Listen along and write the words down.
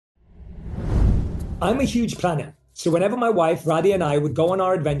I'm a huge planner. So whenever my wife, Radhi, and I would go on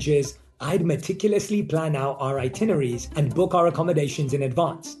our adventures, I'd meticulously plan out our itineraries and book our accommodations in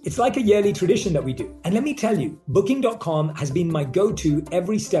advance. It's like a yearly tradition that we do. And let me tell you, Booking.com has been my go-to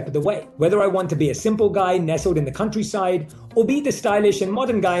every step of the way. Whether I want to be a simple guy nestled in the countryside or be the stylish and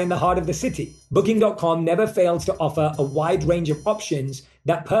modern guy in the heart of the city, Booking.com never fails to offer a wide range of options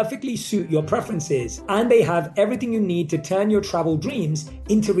that perfectly suit your preferences, and they have everything you need to turn your travel dreams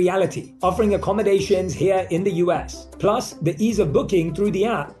into reality, offering accommodations here in the US. Plus, the ease of booking through the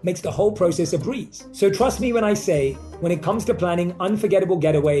app makes the whole process a breeze. So trust me when I say, when it comes to planning unforgettable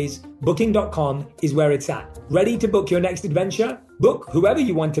getaways, Booking.com is where it's at. Ready to book your next adventure? Book whoever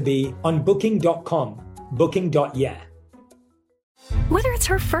you want to be on Booking.com. Booking.yeah. Whether it's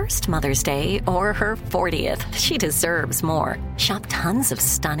her first Mother's Day or her 40th, she deserves more. Shop tons of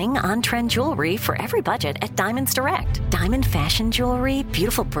stunning on-trend jewelry for every budget at Diamonds Direct. Diamond fashion jewelry,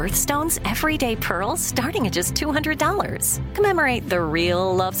 beautiful birthstones, everyday pearls starting at just $200. Commemorate the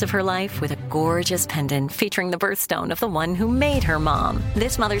real loves of her life with a gorgeous pendant featuring the birthstone of the one who made her mom.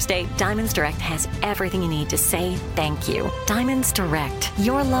 This Mother's Day, Diamonds Direct has everything you need to say thank you. Diamonds Direct.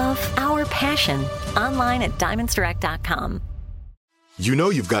 Your love, our passion. Online at diamondsdirect.com. You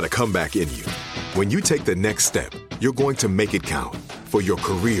know you've got a comeback in you. When you take the next step, you're going to make it count. For your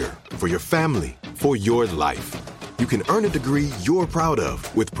career, for your family, for your life. You can earn a degree you're proud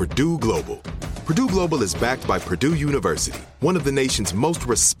of with Purdue Global. Purdue Global is backed by Purdue University, one of the nation's most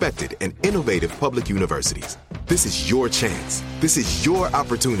respected and innovative public universities. This is your chance. This is your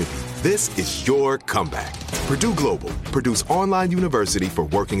opportunity. This is your comeback. Purdue Global, Purdue's online university for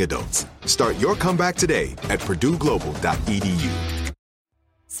working adults. Start your comeback today at purdueglobal.edu.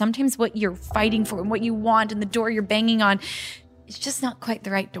 Sometimes what you're fighting for and what you want and the door you're banging on, it's just not quite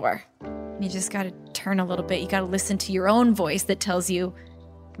the right door. You just got to turn a little bit. You got to listen to your own voice that tells you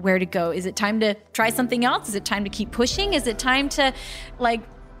where to go. Is it time to try something else? Is it time to keep pushing? Is it time to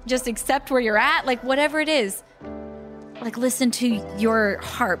just accept where you're at? Whatever it is, listen to your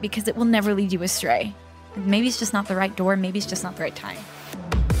heart because it will never lead you astray. Maybe it's just not the right door. Maybe it's just not the right time.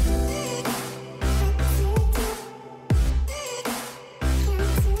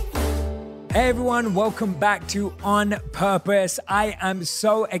 Hey everyone, welcome back to On Purpose. I am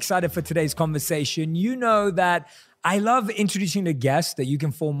so excited for today's conversation. You know that I love introducing the guests that you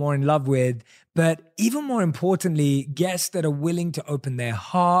can fall more in love with, but even more importantly, guests that are willing to open their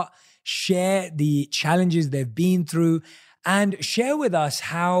heart, share the challenges they've been through, and share with us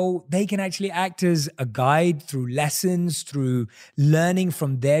how they can actually act as a guide through lessons, through learning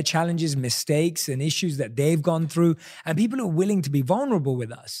from their challenges, mistakes, and issues that they've gone through, and people who are willing to be vulnerable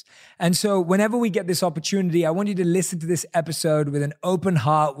with us. And so whenever we get this opportunity, I want you to listen to this episode with an open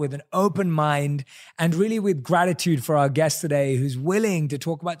heart, with an open mind, and really with gratitude for our guest today, who's willing to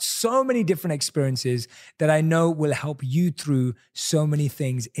talk about so many different experiences that I know will help you through so many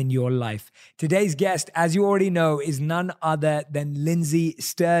things in your life. Today's guest, as you already know, is none other than Lindsey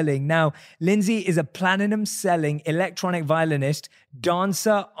Stirling. Now, Lindsey is a platinum-selling electronic violinist,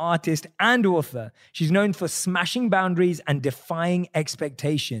 dancer, artist, and author. She's known for smashing boundaries and defying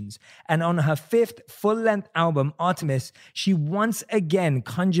expectations. And on her fifth full-length album, Artemis, she once again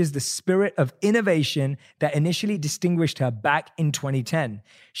conjures the spirit of innovation that initially distinguished her back in 2010.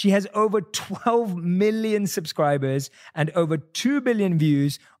 She has over 12 million subscribers and over 2 billion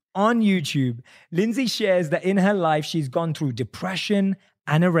views on YouTube. Lindsey shares that in her life, she's gone through depression,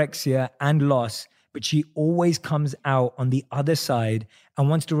 anorexia, and loss, but she always comes out on the other side and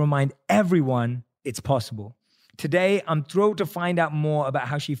wants to remind everyone it's possible. Today, I'm thrilled to find out more about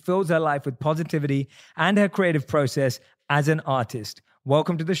how she fills her life with positivity and her creative process as an artist.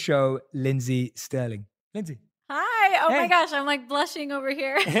 Welcome to the show, Lindsey Stirling. Lindsey. Hi. Oh my gosh. I'm blushing over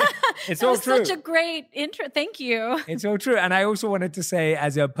here. It's all true. Such a great intro. Thank you. It's all true. And I also wanted to say,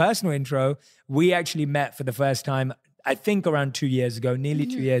 as a personal intro, we actually met for the first time, I think around 2 years ago, nearly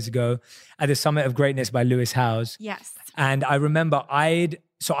 2 years ago, at the Summit of Greatness by Lewis Howes. Yes. And I remember I've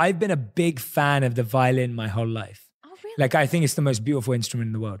been a big fan of the violin my whole life. Really? I think it's the most beautiful instrument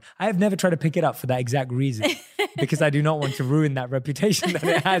in the world. I have never tried to pick it up for that exact reason because I do not want to ruin that reputation that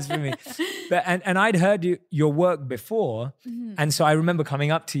it has for me. But and I'd heard your work before. Mm-hmm. And so I remember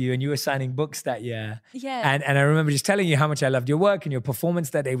coming up to you and you were signing books that year. Yeah. And I remember just telling you how much I loved your work and your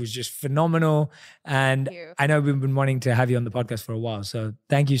performance that day was just phenomenal. And I know we've been wanting to have you on the podcast for a while. So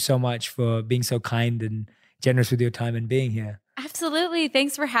thank you so much for being so kind and generous with your time and being here. Absolutely.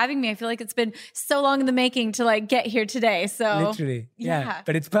 Thanks for having me. I feel like it's been so long in the making to get here today. So literally. Yeah.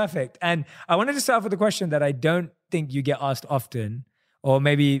 But it's perfect. And I wanted to start off with a question that I don't think you get asked often, or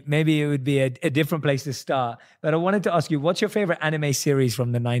maybe it would be a different place to start. But I wanted to ask you, what's your favorite anime series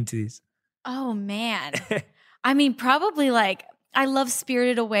from the 90s? Oh, man. I mean, probably like, I love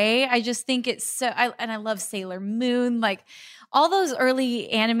Spirited Away. I just think it's so, and I love Sailor Moon. Like all those early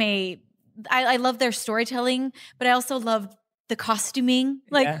anime, I love their storytelling, but I also love the costuming.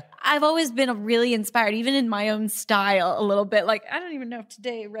 Like I've always been really inspired, even in my own style a little bit. Like I don't even know if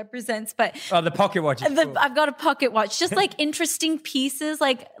today represents, but the pocket watch. Cool. I've got a pocket watch, just like interesting pieces,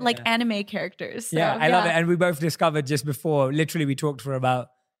 like anime characters. So, I love it. And we both discovered just before, literally we talked for about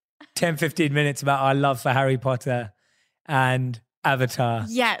 10, 15 minutes about our love for Harry Potter and Avatar,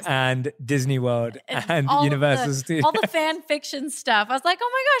 and Disney World, and Universal Studios. All the fan fiction stuff. I was like,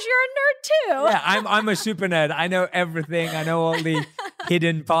 oh my gosh, you're a nerd too. Yeah, I'm a super nerd. I know everything. I know all the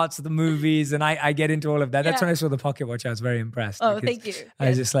hidden parts of the movies, and I get into all of that. That's when I saw the pocket watch, I was very impressed. Oh, thank you. I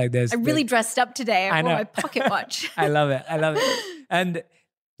was just like, I really dressed up today. I wore my pocket watch. I love it. And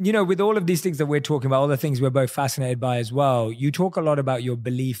you know, with all of these things that we're talking about, all the things we're both fascinated by as well, you talk a lot about your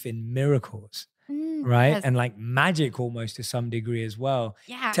belief in miracles. Right? Yes. And like magic almost to some degree as well.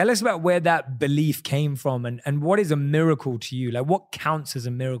 Yeah. Tell us about where that belief came from and what is a miracle to you? Like what counts as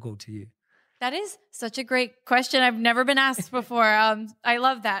a miracle to you? That is such a great question. I've never been asked before. I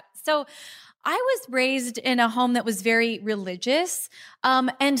love that. So I was raised in a home that was very religious.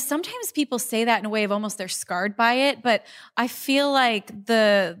 And sometimes people say that in a way of almost they're scarred by it. But I feel like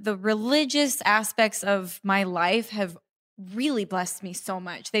the religious aspects of my life have really blessed me so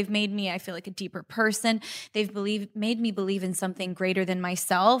much. They've made me, I feel like, a deeper person. They've made me believe in something greater than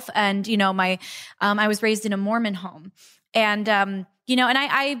myself. And, you know, I was raised in a Mormon home. And, you know, and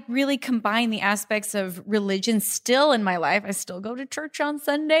I really combine the aspects of religion still in my life. I still go to church on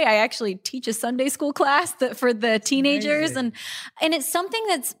Sunday. I actually teach a Sunday school class for the teenagers. And it's something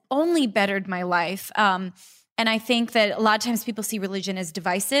that's only bettered my life. And I think that a lot of times people see religion as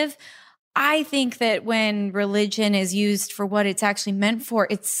divisive. I think that when religion is used for what it's actually meant for,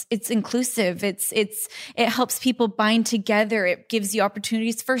 it's inclusive. It helps people bind together. It gives you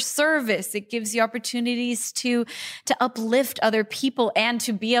opportunities for service. It gives you opportunities to uplift other people and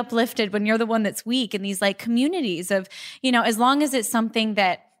to be uplifted when you're the one that's weak in these like communities of, you know, as long as it's something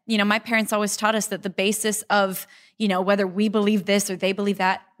that, you know, my parents always taught us that the basis of, you know, whether we believe this or they believe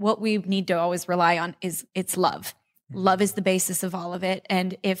that, what we need to always rely on is it's love. Love is the basis of all of it.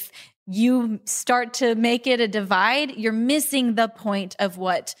 And if you start to make it a divide, you're missing the point of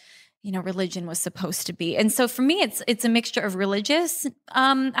what, you know, religion was supposed to be. And so for me, it's a mixture of religious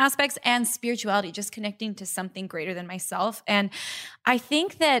aspects and spirituality, just connecting to something greater than myself. And I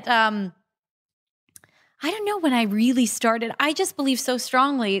think that, I don't know when I really started, I just believe so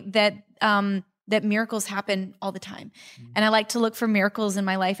strongly that, that miracles happen all the time. And I like to look for miracles in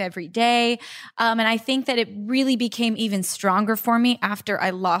my life every day. And I think that it really became even stronger for me after I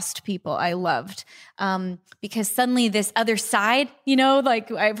lost people I loved. Because suddenly this other side, you know,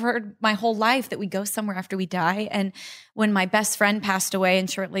 like I've heard my whole life that we go somewhere after we die. And when my best friend passed away, and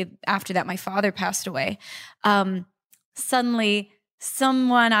shortly after that, my father passed away, suddenly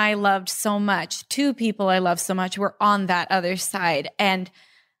someone I loved so much, two people I loved so much were on that other side. And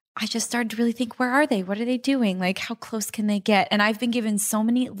I just started to really think, where are they? What are they doing? Like, how close can they get? And I've been given so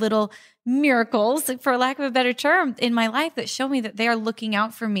many little miracles, for lack of a better term, in my life that show me that they are looking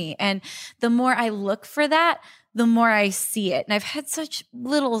out for me. And the more I look for that, the more I see it. And I've had such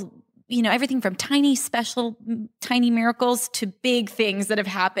little, you know, everything from tiny, special, tiny miracles to big things that have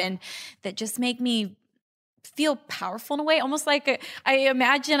happened that just make me feel powerful in a way, almost like I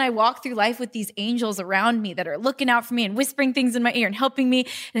imagine I walk through life with these angels around me that are looking out for me and whispering things in my ear and helping me.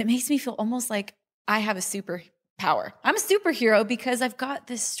 And it makes me feel almost like I have a superpower. I'm a superhero because I've got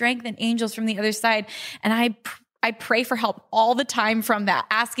this strength and angels from the other side. And I pray for help all the time from that,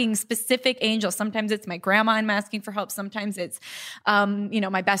 asking specific angels. Sometimes it's my grandma I'm asking for help. Sometimes it's, you know,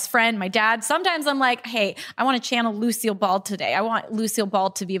 my best friend, my dad. Sometimes I'm like, hey, I want to channel Lucille Ball today. I want Lucille Ball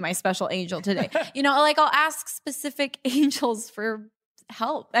to be my special angel today. You know, like I'll ask specific angels for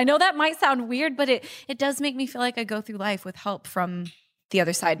help. I know that might sound weird, but it does make me feel like I go through life with help from the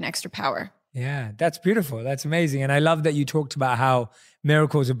other side and extra power. Yeah, that's beautiful. That's amazing. And I love that you talked about how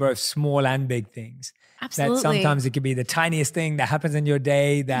miracles are both small and big things. Absolutely. That sometimes it could be the tiniest thing that happens in your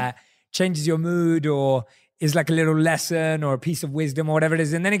day that changes your mood or is like a little lesson or a piece of wisdom or whatever it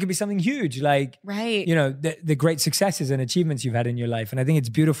is. And then it could be something huge, like, right, you know, the great successes and achievements you've had in your life. And I think it's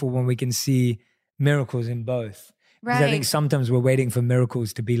beautiful when we can see miracles in both. Right. Because I think sometimes we're waiting for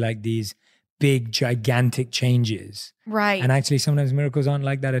miracles to be like these big, gigantic changes. Right. And actually sometimes miracles aren't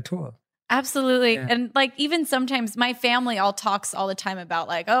like that at all. Absolutely. Yeah. And like even sometimes my family all talks all the time about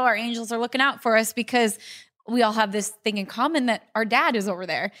like, oh, our angels are looking out for us because we all have this thing in common that our dad is over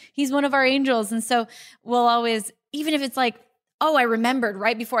there. He's one of our angels. And so we'll always, even if it's like oh, I remembered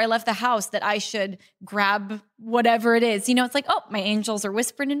right before I left the house that I should grab whatever it is. It's like, oh, my angels are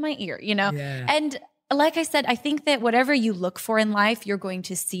whispering in my ear, Yeah. And like I said, I think that whatever you look for in life, you're going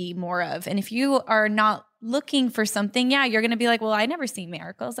to see more of. And if you are not looking for something, you're going to be like, well, I never see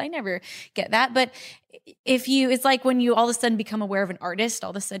miracles. I never get that. But it's like when you all of a sudden become aware of an artist,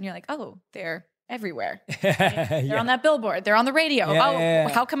 all of a sudden you're like, oh, they're everywhere. They're on that billboard. They're on the radio.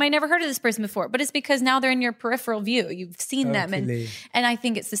 How come I never heard of this person before? But it's because now they're in your peripheral view. You've seen them. And I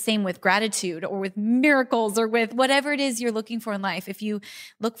think it's the same with gratitude or with miracles or with whatever it is you're looking for in life. If you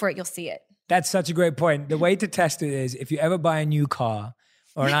look for it, you'll see it. That's such a great point. The way to test it is if you ever buy a new car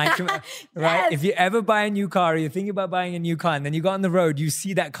or an item, right? Yes. If you ever buy a new car or you're thinking about buying a new car and then you go on the road, you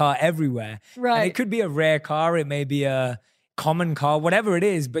see that car everywhere. Right. And it could be a rare car. It may be a common car, whatever it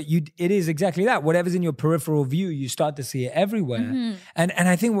is, but it is exactly that. Whatever's in your peripheral view, you start to see it everywhere. Mm-hmm. And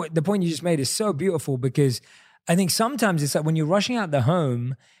I think the point you just made is so beautiful because I think sometimes it's like when you're rushing out the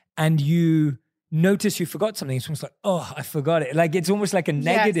home and you notice you forgot something, it's almost like, oh, I forgot it. Like it's almost like a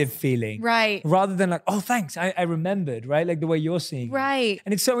negative feeling. Right. Rather than like, oh, thanks, I remembered, right? Like the way you're seeing it. Right.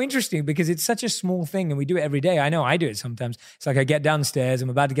 And it's so interesting because it's such a small thing and we do it every day. I know I do it sometimes. It's like I get downstairs, I'm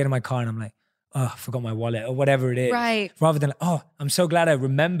about to get in my car and I'm like, oh, I forgot my wallet or whatever it is. Right. Rather than, oh, I'm so glad I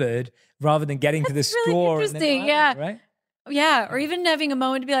remembered rather than getting to the That's really store. interesting. And then, right? Yeah. Or even having a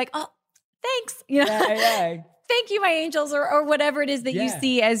moment to be like, oh, thanks. Yeah. Thank you, my angels, or whatever it is that you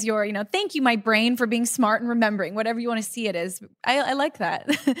see as your, thank you, my brain, for being smart and remembering, whatever you want to see it as. I like that.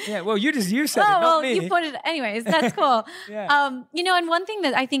 Yeah, well, you said it, not me. You put it, anyways, that's cool. And one thing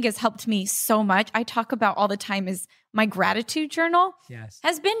that I think has helped me so much, I talk about all the time, is my gratitude journal. Yes.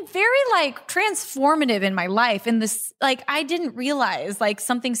 Has been very transformative in my life. And this, I didn't realize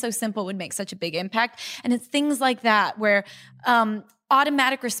something so simple would make such a big impact. And it's things like that where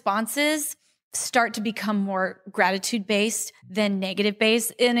automatic responses start to become more gratitude-based than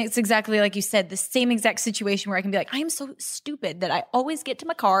negative-based. And it's exactly like you said, the same exact situation where I can be like, I am so stupid that I always get to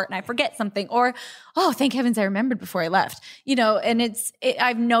my car and I forget something. Or, oh, thank heavens I remembered before I left. And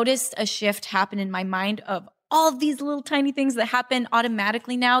I've noticed a shift happen in my mind of all of these little tiny things that happen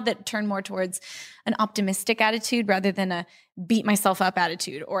automatically now that turn more towards an optimistic attitude rather than a beat myself up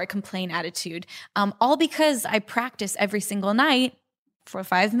attitude or a complain attitude. All because I practice every single night for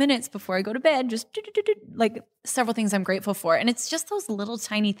 5 minutes before I go to bed, just several things I'm grateful for. And it's just those little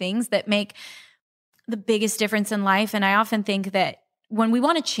tiny things that make the biggest difference in life. And I often think that when we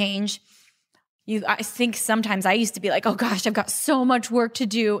want to change, I think sometimes I used to be like, oh gosh, I've got so much work to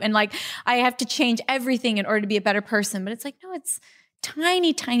do. And I have to change everything in order to be a better person. But it's like, no, it's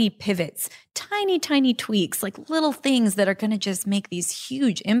tiny, tiny pivots, tiny, tiny tweaks, little things that are going to just make these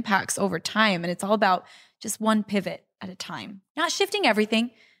huge impacts over time. And it's all about just one pivot at a time, not shifting everything,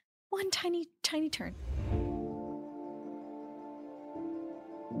 one tiny, tiny turn.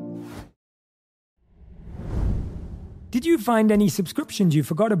 Did you find any subscriptions you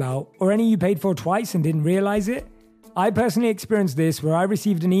forgot about or any you paid for twice and didn't realize it? I personally experienced this where I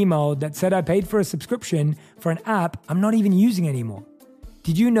received an email that said I paid for a subscription for an app I'm not even using anymore.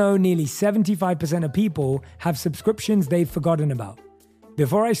 Did you know nearly 75% of people have subscriptions they've forgotten about?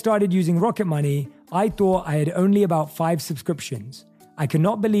 Before I started using Rocket Money, I thought I had only about 5 subscriptions. I could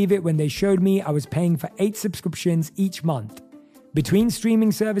not believe it when they showed me I was paying for 8 subscriptions each month. Between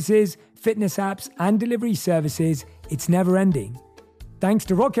streaming services, fitness apps, and delivery services, it's never ending. Thanks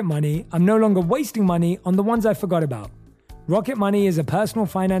to Rocket Money, I'm no longer wasting money on the ones I forgot about. Rocket Money is a personal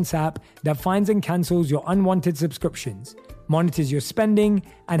finance app that finds and cancels your unwanted subscriptions, monitors your spending,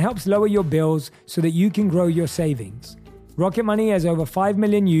 and helps lower your bills so that you can grow your savings. Rocket Money has over 5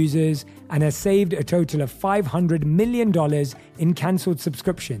 million users and has saved a total of $500 million in cancelled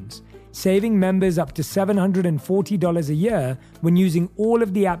subscriptions, saving members up to $740 a year when using all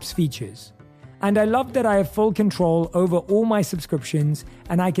of the app's features. And I love that I have full control over all my subscriptions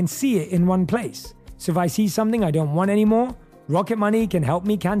and I can see it in one place. So if I see something I don't want anymore, Rocket Money can help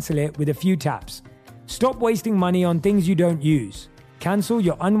me cancel it with a few taps. Stop wasting money on things you don't use. Cancel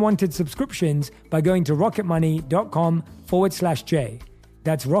your unwanted subscriptions by going to rocketmoney.com/J.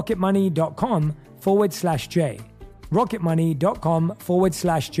 That's rocketmoney.com/J.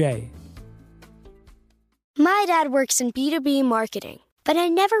 rocketmoney.com/J. My dad works in B2B marketing, but I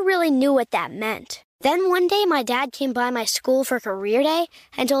never really knew what that meant. Then one day my dad came by my school for career day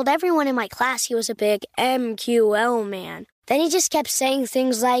and told everyone in my class he was a big MQL man. Then he just kept saying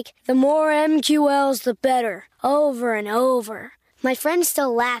things like, the more MQLs, the better, over and over. My friends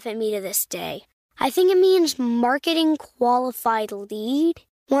still laugh at me to this day. I think it means marketing qualified lead.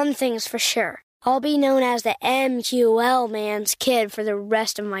 One thing's for sure. I'll be known as the MQL man's kid for the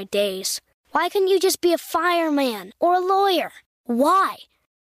rest of my days. Why couldn't you just be a fireman or a lawyer? Why?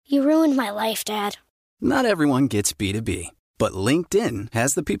 You ruined my life, Dad. Not everyone gets B2B, but LinkedIn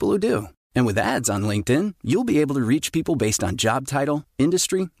has the people who do. And with ads on LinkedIn, you'll be able to reach people based on job title,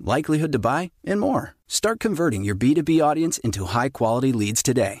 industry, likelihood to buy, and more. Start converting your B2B audience into high-quality leads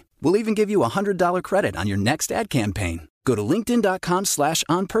today. We'll even give you a $100 credit on your next ad campaign. Go to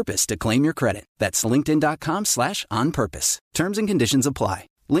linkedin.com/onpurpose to claim your credit. That's linkedin.com/onpurpose. Terms and conditions apply.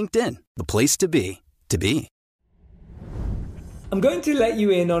 LinkedIn, the place to be, to be. I'm going to let you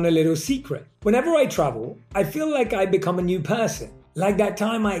in on a little secret. Whenever I travel, I feel like I become a new person. Like that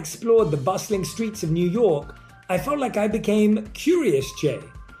time I explored the bustling streets of New York, I felt like I became Curious Jay,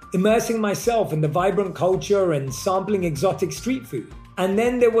 immersing myself in the vibrant culture and sampling exotic street food. And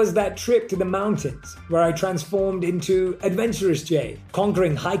then there was that trip to the mountains where I transformed into Adventurous Jay,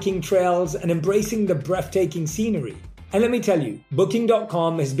 conquering hiking trails and embracing the breathtaking scenery. And let me tell you,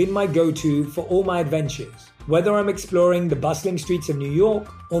 Booking.com has been my go-to for all my adventures. Whether I'm exploring the bustling streets of New York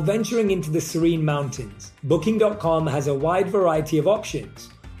or venturing into the serene mountains, Booking.com has a wide variety of options,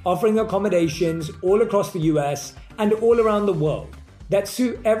 offering accommodations all across the US and all around the world that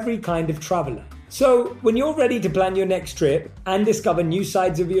suit every kind of traveler. So when you're ready to plan your next trip and discover new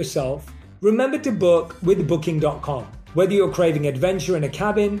sides of yourself, remember to book with Booking.com. Whether you're craving adventure in a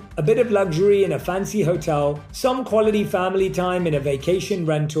cabin, a bit of luxury in a fancy hotel, some quality family time in a vacation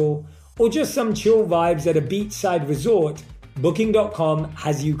rental, or just some chill vibes at a beachside resort, Booking.com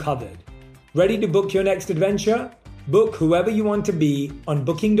has you covered. Ready to book your next adventure? Book whoever you want to be on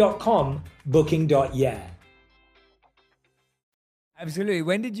Booking.com, booking.yeah. Absolutely.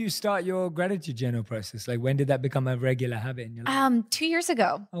 When did you start your gratitude journal process? Like, when did that become a regular habit in your life? 2 years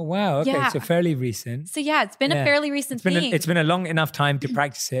ago. Oh, wow. Okay. Yeah. So fairly recent. So yeah, it's been a fairly recent thing. It's been a long enough time to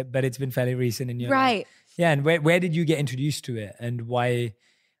practice it, but it's been fairly recent in your life. Right. Yeah. And where did you get introduced to it? And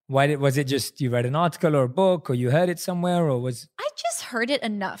was it just you read an article or a book or you heard it somewhere or was... I just heard it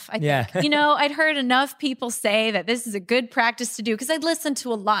enough, I think. Yeah. I'd heard enough people say that this is a good practice to do because I'd listened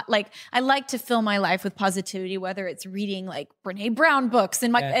to a lot. Like, I like to fill my life with positivity, whether it's reading like Brene Brown books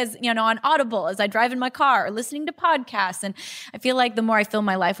and on Audible as I drive in my car or listening to podcasts. And I feel like the more I fill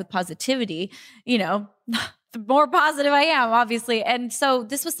my life with positivity, the more positive I am, obviously. And so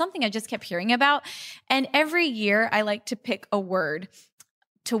this was something I just kept hearing about. And every year I like to pick a word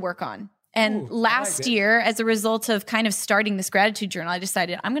to work on. And last year, as a result of kind of starting this gratitude journal, I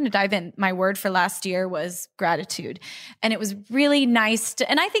decided I'm going to dive in. My word for last year was gratitude. And it was really nice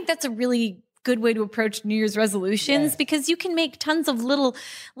and I think that's a really good way to approach New Year's resolutions because you can make tons of little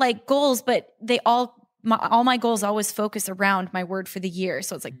like goals, but all my goals always focus around my word for the year.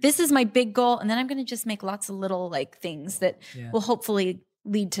 So it's like, this is my big goal. And then I'm going to just make lots of little like things that will hopefully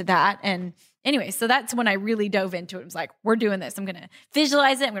lead to that. And anyway, so that's when I really dove into it. It was like, we're doing this. I'm going to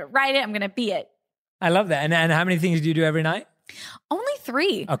visualize it. I'm going to write it. I'm going to be it. I love that. And how many things do you do every night? Only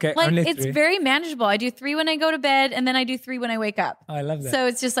 3. Okay. Like, only 3. It's very manageable. I do 3 when I go to bed and then I do 3 when I wake up. Oh, I love that. So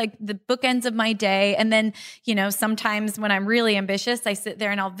it's just like the bookends of my day. And then, sometimes when I'm really ambitious, I sit there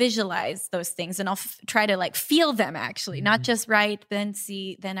and I'll visualize those things and I'll try to like feel them actually, not just write, then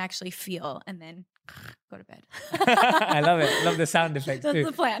see, then actually feel, and then go to bed. I love it. I love the sound effects That's too.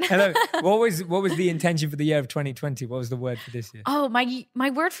 the plan. I love it. What was the intention for the year of 2020? What was the word for this year? Oh, my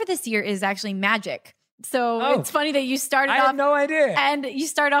word for this year is actually magic. So it's funny that you started off. I had no idea. And you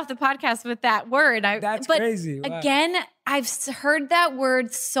start off the podcast with that word. That's crazy. Wow. Again, I've heard that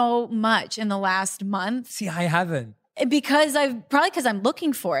word so much in the last month. See, I haven't. Because I'm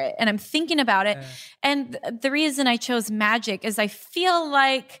looking for it and I'm thinking about it. And the reason I chose magic is I feel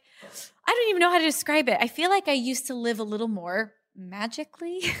like, I don't even know how to describe it. I feel like I used to live a little more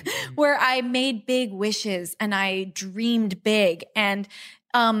magically where I made big wishes and I dreamed big. And,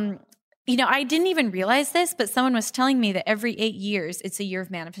 I didn't even realize this, but someone was telling me that every 8 years, it's a year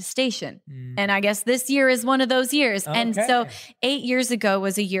of manifestation. And I guess this year is one of those years. Okay. And so 8 years ago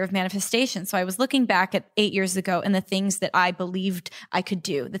was a year of manifestation. So I was looking back at 8 years ago and the things that I believed I could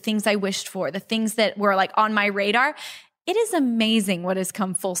do, the things I wished for, the things that were like on my radar. It is amazing what has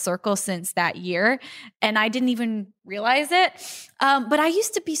come full circle since that year. And I didn't even realize it. But I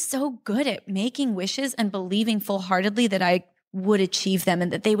used to be so good at making wishes and believing full-heartedly that I would achieve them and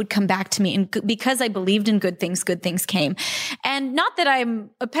that they would come back to me. And because I believed in good things came. And not that I'm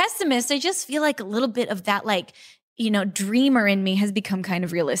a pessimist, I just feel like a little bit of that dreamer in me has become kind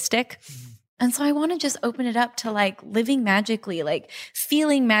of realistic. And so I want to just open it up to like living magically, like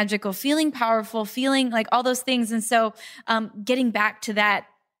feeling magical, feeling powerful, feeling like all those things. And so getting back to that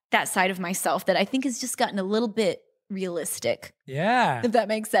side of myself that I think has just gotten a little bit realistic. Yeah. If that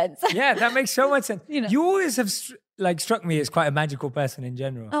makes sense. Yeah, that makes so much sense. You always have like struck me as quite a magical person in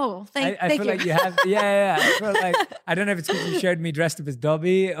general. Oh, I thank feel you. like you have, yeah. I feel like, I don't know if it's because you showed me dressed up as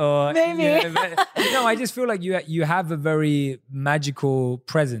Dobby or Maybe. No, I just feel like you have a very magical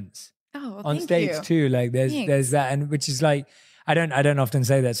presence on Thank stage you. too. Like there's Thanks. that, and which is like I don't often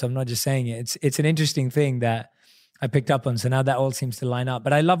say that, so I'm not just saying it. It's an interesting thing that I picked up on. So now that all seems to line up.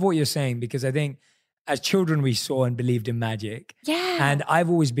 But I love what you're saying, because I think as children we saw and believed in magic. Yeah. And I've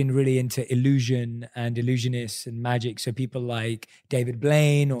always been really into illusion and illusionists and magic. So people like David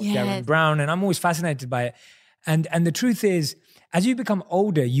Blaine or Yes. Darren Brown, and I'm always fascinated by it. And the truth is, as you become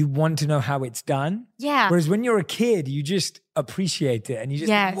older, you want to know how it's done. Yeah. Whereas when you're a kid, you just appreciate it and you just,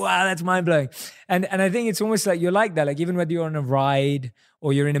 Yes. wow, that's mind blowing. And I think it's almost like you're like that. Like even whether you're on a ride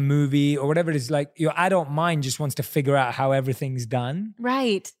or you're in a movie or whatever it is, like your adult mind just wants to figure out how everything's done.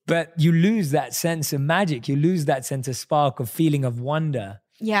 Right. But you lose that sense of magic. You lose that sense of spark, of feeling of wonder.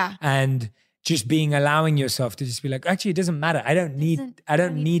 Yeah. And just allowing yourself to just be like, actually, it doesn't matter. I don't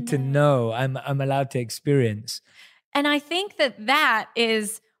need to know. I'm allowed to experience. And I think that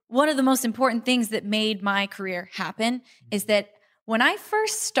is one of the most important things that made my career happen, is that when I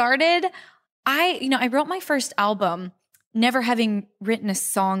first started, I wrote my first album never having written a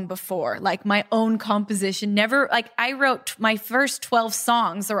song before, like my own composition, never, like I wrote my first 12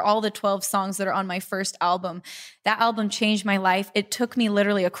 songs, or all the 12 songs that are on my first album. That album changed my life. It took me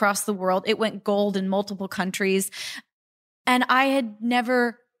literally across the world. It went gold in multiple countries. And I had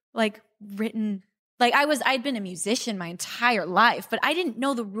never written, I'd been a musician my entire life, but I didn't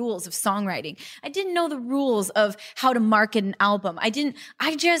know the rules of songwriting. I didn't know the rules of how to market an album. I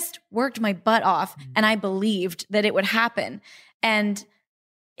just worked my butt off and I believed that it would happen. And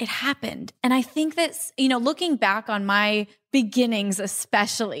it happened. And I think that's, looking back on my beginnings,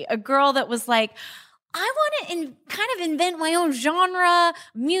 especially, a girl that was like, I want to kind of invent my own genre of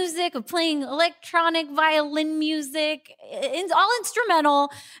music, of playing electronic violin music. It's all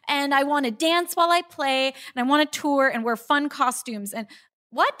instrumental. And I want to dance while I play. And I want to tour and wear fun costumes. And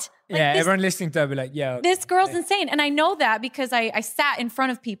what? Everyone listening to her be like, yeah. This girl's insane. And I know that because I sat in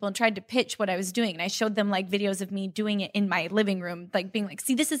front of people and tried to pitch what I was doing. And I showed them videos of me doing it in my living room, being like,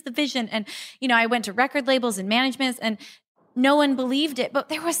 see, this is the vision. And, I went to record labels and managements, and no one believed it, but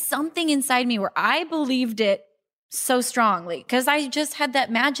there was something inside me where I believed it so strongly, because I just had that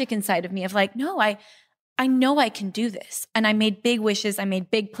magic inside of me of no, I know I can do this. And I made big wishes. I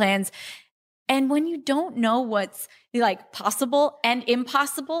made big plans. And when you don't know what's possible and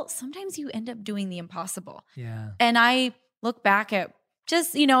impossible, sometimes you end up doing the impossible. Yeah. And I look back at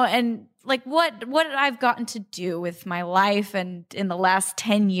just, and what I've gotten to do with my life and in the last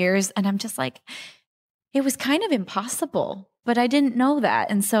 10 years. And I'm just it was kind of impossible, but I didn't know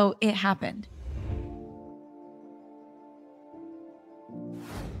that. And so it happened.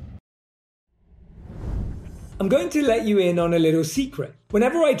 I'm going to let you in on a little secret.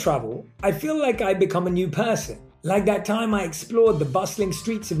 Whenever I travel, I feel like I become a new person. Like that time I explored the bustling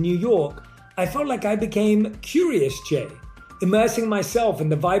streets of New York, I felt like I became Curious Jay, immersing myself in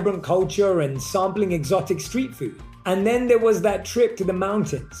the vibrant culture and sampling exotic street food. And then there was that trip to the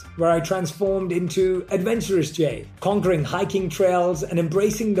mountains where I transformed into Adventurous Jay, conquering hiking trails and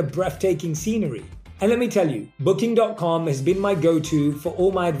embracing the breathtaking scenery. And let me tell you, Booking.com has been my go-to for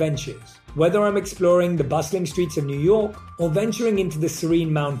all my adventures. Whether I'm exploring the bustling streets of New York or venturing into the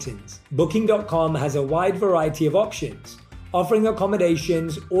serene mountains, Booking.com has a wide variety of options, offering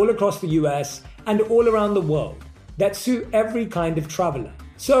accommodations all across the US and all around the world that suit every kind of traveler.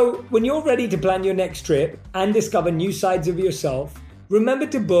 So when you're ready to plan your next trip and discover new sides of yourself, remember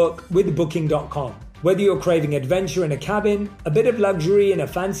to book with Booking.com. Whether you're craving adventure in a cabin, a bit of luxury in a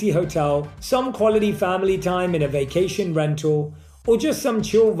fancy hotel, some quality family time in a vacation rental, or just some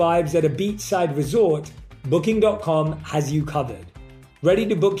chill vibes at a beachside resort, Booking.com has you covered. Ready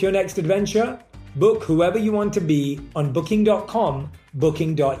to book your next adventure? Book whoever you want to be on Booking.com,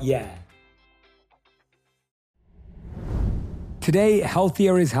 booking.yeah. Today,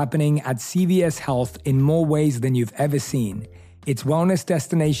 healthier is happening at CVS Health in more ways than you've ever seen. It's wellness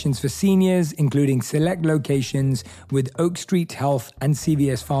destinations for seniors, including select locations with Oak Street Health and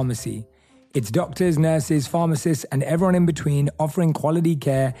CVS Pharmacy. It's doctors, nurses, pharmacists, and everyone in between offering quality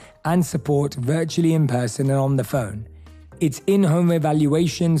care and support virtually, in person, and on the phone. It's in-home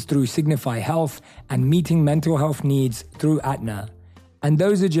evaluations through Signify Health and meeting mental health needs through Aetna. And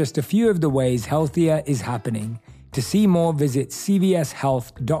those are just a few of the ways healthier is happening. To see more, visit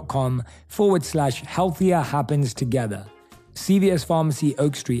cvshealth.com/healthier happens together. CVS Pharmacy,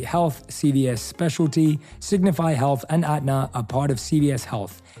 Oak Street Health, CVS Specialty, Signify Health, and Aetna are part of CVS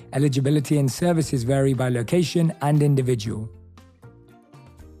Health. Eligibility and services vary by location and individual.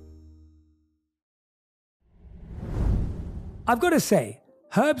 I've got to say,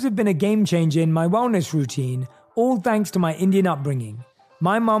 herbs have been a game changer in my wellness routine, all thanks to my Indian upbringing.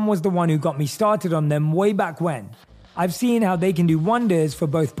 My mum was the one who got me started on them way back when. I've seen how they can do wonders for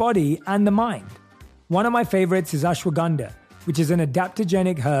both body and the mind. One of my favorites is ashwagandha, which is an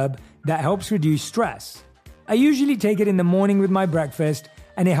adaptogenic herb that helps reduce stress. I usually take it in the morning with my breakfast,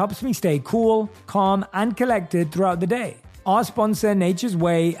 and it helps me stay cool, calm, and collected throughout the day. Our sponsor, Nature's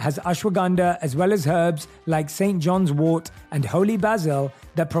Way, has ashwagandha as well as herbs like St. John's wort and holy basil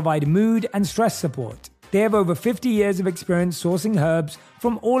that provide mood and stress support. They have over 50 years of experience sourcing herbs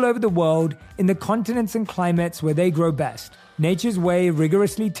from all over the world in the continents and climates where they grow best. Nature's Way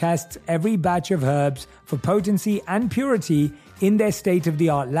rigorously tests every batch of herbs for potency and purity in their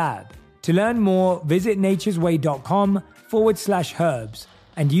state-of-the-art lab. To learn more, visit naturesway.com/herbs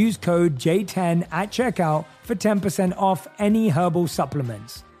and use code J10 at checkout for 10% off any herbal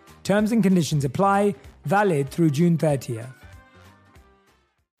supplements. Terms and conditions apply, valid through June 30th.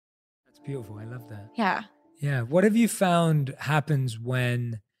 That's beautiful. I love that. Yeah. Yeah. What have you found happens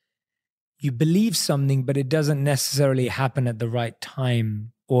when you believe something, but it doesn't necessarily happen at the right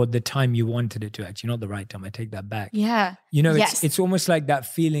time or the time you wanted it to? Actually, not the right time. I take that back. Yeah. You know, Yes. it's almost like that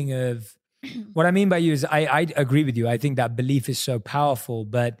feeling of, what I mean by you is I agree with you. I think that belief is so powerful,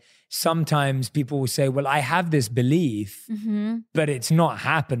 but sometimes people will say, well, I have this belief, but it's not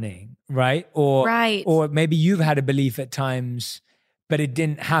happening, right? Or maybe you've had a belief at times, but it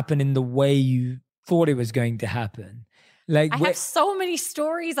didn't happen in the way you thought it was going to happen. Like I have so many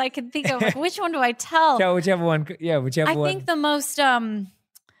stories I can think of. Like, which one do I tell? Yeah, whichever one. Yeah, whichever one. I think the most, the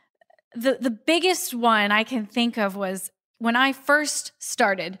biggest one I can think of was when I first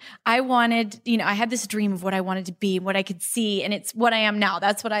started, I wanted, I had this dream of what I wanted to be, what I could see, and it's what I am now.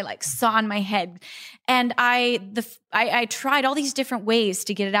 That's what I saw in my head. And I tried all these different ways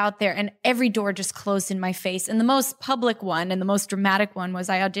to get it out there, and every door just closed in my face. And the most public one and the most dramatic one was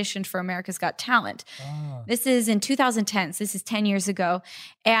I auditioned for America's Got Talent. Oh. This is in 2010. So this is 10 years ago.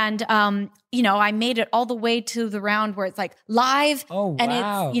 And, I made it all the way to the round where it's live. Oh, wow.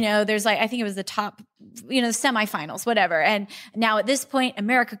 And it's, there's I think it was the top, the semifinals, whatever. And now at this point,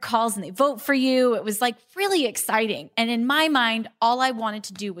 America calls and they vote for you. It was really exciting. And in my mind, all I wanted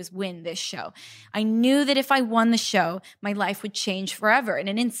to do was win this show. I knew that if I won the show, my life would change forever in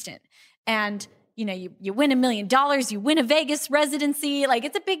an instant. And, you win $1 million, you win a Vegas residency,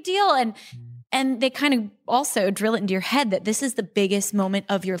 it's a big deal. And they kind of also drill it into your head that this is the biggest moment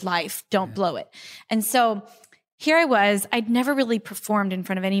of your life. Don't blow it. And so here I was, I'd never really performed in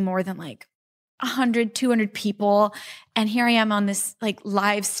front of any more than 100, 200 people. And here I am on this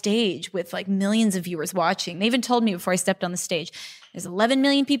live stage with millions of viewers watching. They even told me before I stepped on the stage, there's 11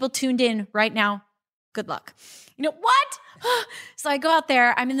 million people tuned in right now. Good luck. What? So I go out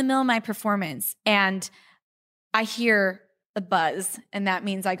there, I'm in the middle of my performance and I hear a buzz, and that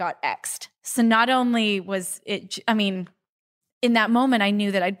means I got X'd. So not only was it, in that moment, I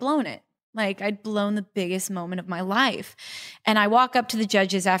knew that I'd blown it. I'd blown the biggest moment of my life. And I walk up to the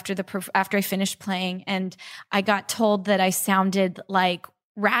judges after I finished playing, and I got told that I sounded like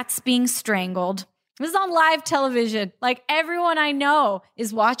rats being strangled. It was on live television. Everyone I know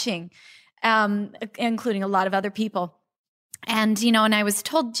is watching, including a lot of other people. And, and I was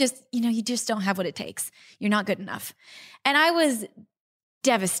told you just don't have what it takes. You're not good enough. And I was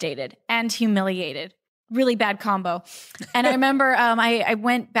devastated and humiliated. Really bad combo. And I remember I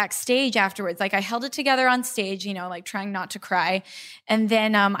went backstage afterwards. I held it together on stage, trying not to cry. And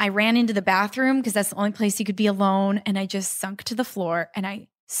then I ran into the bathroom because that's the only place you could be alone. And I just sunk to the floor and I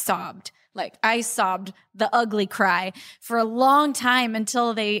sobbed. I sobbed the ugly cry for a long time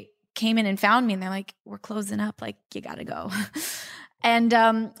until they came in and found me. And they're like, we're closing up. You got to go. And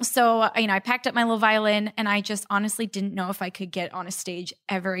so, I packed up my little violin and I just honestly didn't know if I could get on a stage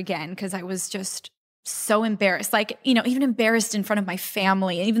ever again because I was just so embarrassed, even embarrassed in front of my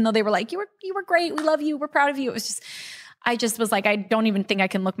family. And even though they were like, you were great. We love you. We're proud of you. It was just, I just was I don't even think I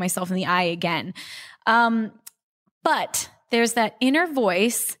can look myself in the eye again. But there's that inner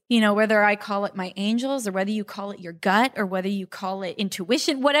voice, whether I call it my angels or whether you call it your gut or whether you call it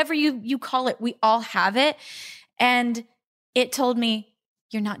intuition, whatever you call it, we all have it. And it told me,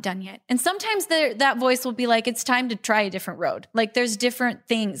 you're not done yet. And sometimes that voice will be it's time to try a different road. There's different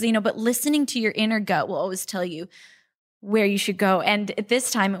things, but listening to your inner gut will always tell you where you should go. And at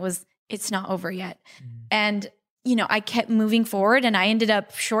this time it's not over yet. And, I kept moving forward and I ended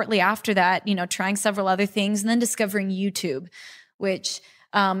up shortly after that, trying several other things and then discovering YouTube, which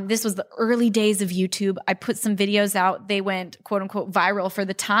this was the early days of YouTube. I put some videos out. They went quote unquote viral for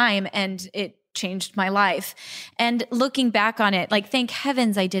the time and it changed my life. And looking back on it, thank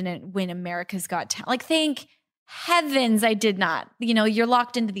heavens I didn't win America's Got Talent. Thank Heavens, I did not. You know, you're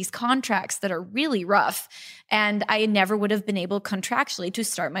locked into these contracts that are really rough. And I never would have been able contractually to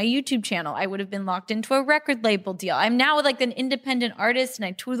start my YouTube channel. I would have been locked into a record label deal. I'm now like an independent artist and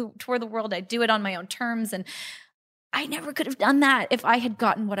I tour the world. I do it on my own terms. And I never could have done that if I had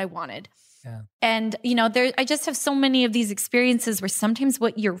gotten what I wanted. Yeah. And, you know, I just have so many of these experiences where sometimes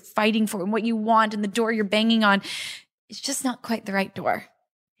what you're fighting for and what you want and the door you're banging on, it's just not quite the right door.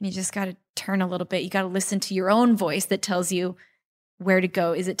 And you just got to turn a little bit. You got to listen to your own voice that tells you where to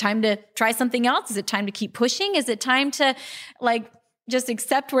go. Is it time to try something else? Is it time to keep pushing? Is it time to like just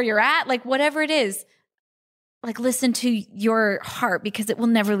accept where you're at? Like whatever it is, like listen to your heart because it will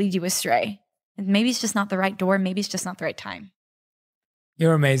never lead you astray. And maybe it's just not the right door. Maybe it's just not the right time.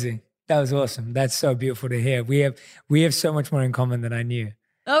 You're amazing. That was awesome. That's so beautiful to hear. We have so much more in common than I knew.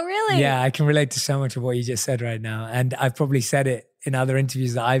 Oh, really? Yeah, I can relate to so much of what you just said right now. And I've probably said it in other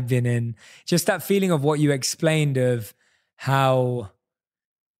interviews that I've been in. Just that feeling of what you explained of how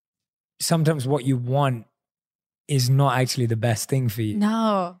sometimes what you want is not actually the best thing for you.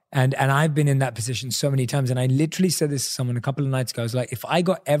 No. And I've been in that position so many times. And I literally said this to someone a couple of nights ago. I was like, if I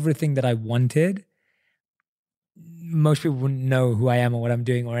got everything that I wanted, most people wouldn't know who I am or what I'm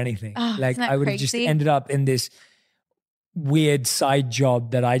doing or anything. Oh, like I would have just ended up in this weird side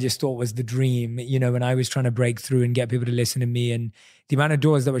job that I just thought was the dream, you know, when I was trying to break through and get people to listen to me. And the amount of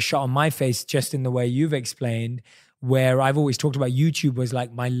doors that were shut on my face just in the way you've explained, where I've always talked about YouTube was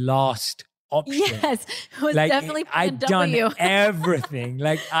like my last option. Yes, it was like, definitely I'd done everything.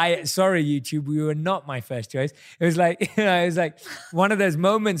 Like sorry YouTube, we were not my first choice. It was like, you know, it was like one of those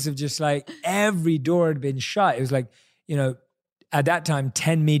moments of just like every door had been shut. It was like, you know, at that time,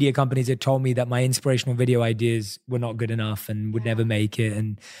 10 media companies had told me that my inspirational video ideas were not good enough and would never make it.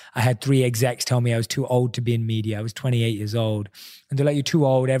 And I had 3 execs tell me I was too old to be in media. I was 28 years old. And they're like, you're too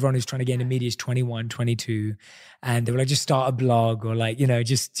old. Everyone who's trying to get into media is 21, 22. And they were like, just start a blog or like, you know,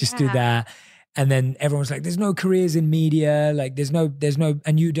 just do that. And then everyone was like, there's no careers in media. Like there's no,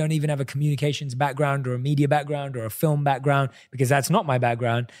 and you don't even have a communications background or a media background or a film background because that's not my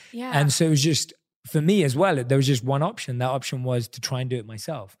background. Yeah. And so it was just, for me as well, there was just one option. That option was to try and do it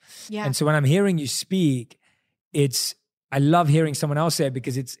myself. Yeah. And so when I'm hearing you speak, I love hearing someone else say it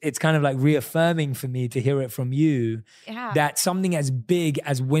because it's kind of like reaffirming for me to hear it from you that something as big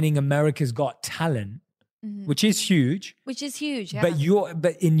as winning America's Got Talent, which is huge. Yeah.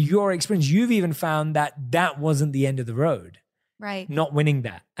 But in your experience, you've even found that wasn't the end of the road. Right. Not winning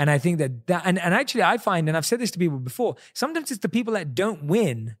that. And I think that and actually I find, and I've said this to people before, sometimes it's the people that don't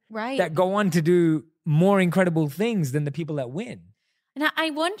win that go on to do more incredible things than the people that win. And I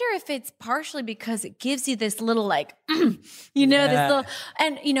wonder if it's partially because it gives you this little like, you know, this little,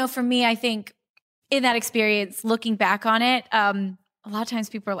 and you know, for me, I think in that experience, looking back on it, a lot of times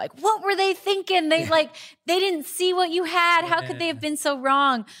people are like, what were they thinking? They they didn't see what you had. How could they have been so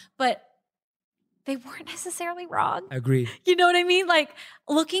wrong? But they weren't necessarily wrong. Agreed. You know what I mean? Like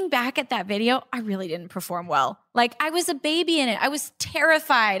looking back at that video, I really didn't perform well. Like I was a baby in it. I was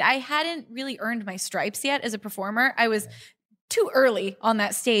terrified. I hadn't really earned my stripes yet as a performer. I was too early on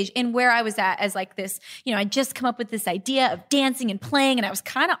that stage and where I was at as like this, you know, I just come up with this idea of dancing and playing and I was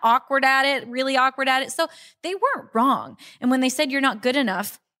kind of awkward at it, really awkward at it. So they weren't wrong. And when they said you're not good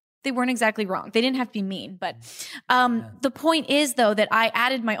enough, they weren't exactly wrong. They didn't have to be mean. But the point is though, that I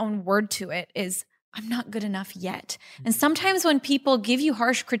added my own word to it is I'm not good enough yet. And sometimes when people give you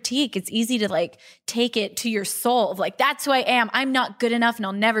harsh critique, it's easy to like take it to your soul of like, that's who I am. I'm not good enough and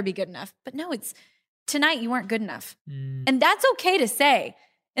I'll never be good enough. But no, it's tonight you weren't good enough. And that's okay to say.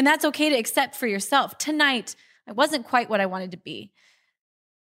 And that's okay to accept for yourself. Tonight, I wasn't quite what I wanted to be.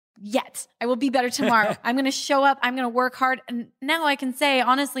 Yet. I will be better tomorrow. I'm going to show up. I'm going to work hard. And now I can say,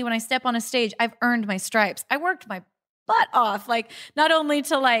 honestly, when I step on a stage, I've earned my stripes. I worked my butt off, like not only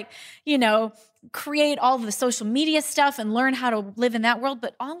to like, you know, create all the social media stuff and learn how to live in that world,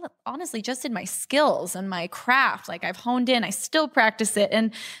 but honestly, just in my skills and my craft, like I've honed in, I still practice it.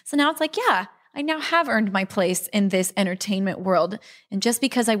 And so now it's like, yeah, I now have earned my place in this entertainment world. And just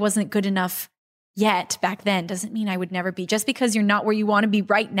because I wasn't good enough yet back then doesn't mean I would never be. Just because you're not where you want to be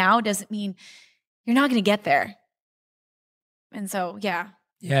right now doesn't mean you're not going to get there. And so, yeah.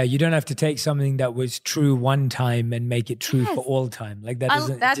 Yeah, you don't have to take something that was true one time and make it true for all time. Like that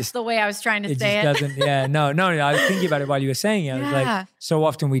doesn't. That's the way I was trying to say it. Doesn't. Yeah, no. I was thinking about it while you were saying it. I was like, so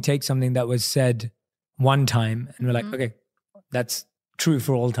often we take something that was said one time and we're like, okay, that's true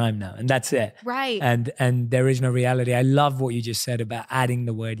for all time now, and that's it. Right. And there is no reality. I love what you just said about adding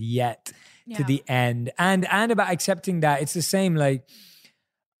the word "yet" to the end, and about accepting that it's the same. Like,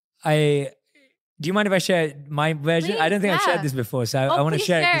 do you mind if I share my version? Please, I don't think I've shared this before, so I want to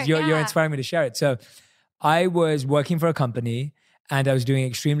share it because you're inspiring me to share it. So I was working for a company and I was doing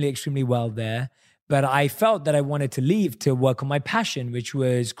extremely, extremely well there. But I felt that I wanted to leave to work on my passion, which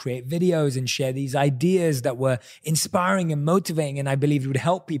was create videos and share these ideas that were inspiring and motivating. And I believed would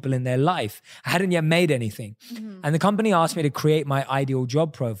help people in their life. I hadn't yet made anything. And the company asked me to create my ideal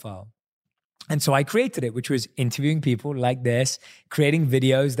job profile. And so I created it, which was interviewing people like this, creating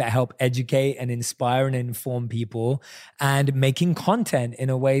videos that help educate and inspire and inform people, and making content in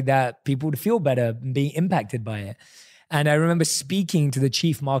a way that people would feel better and be impacted by it. And I remember speaking to the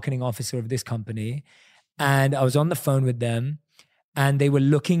chief marketing officer of this company, and I was on the phone with them, and they were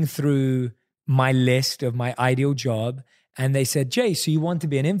looking through my list of my ideal job. And they said, Jay, so you want to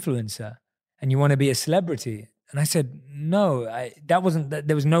be an influencer and you want to be a celebrity? And I said, no,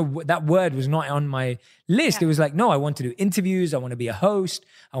 that word was not on my list. Yeah. It was like, no, I want to do interviews. I want to be a host.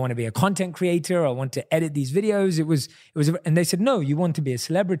 I want to be a content creator. I want to edit these videos. It was, and they said, no, you want to be a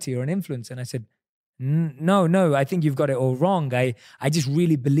celebrity or an influencer. And I said, no, I think you've got it all wrong. I just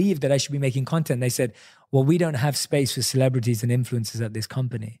really believe that I should be making content. They said, well, we don't have space for celebrities and influencers at this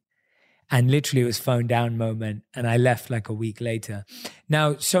company. And literally it was phone down moment. And I left like a week later.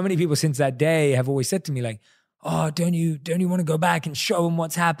 Now, so many people since that day have always said to me like, oh, don't you want to go back and show them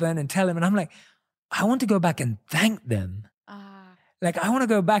what's happened and tell them? And I'm like, I want to go back and thank them. Like, I want to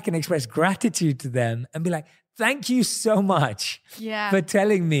go back and express gratitude to them and be like, thank you so much for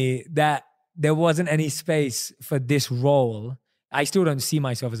telling me that there wasn't any space for this role. I still don't see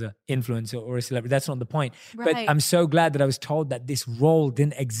myself as an influencer or a celebrity. That's not the point. Right. But I'm so glad that I was told that this role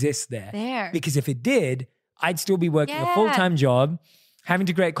didn't exist there. Because if it did, I'd still be working a full-time job, having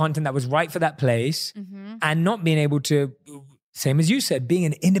to create content that was right for that place, and not being able to, same as you said, being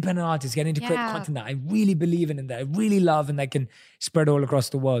an independent artist, getting to create content that I really believe in and that I really love and that can spread all across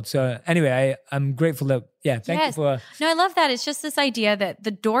the world. So anyway, I'm grateful that, thank you for... No, I love that. It's just this idea that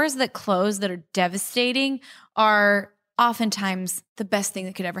the doors that close that are devastating are oftentimes the best thing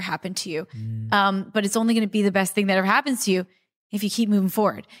that could ever happen to you. But it's only going to be the best thing that ever happens to you if you keep moving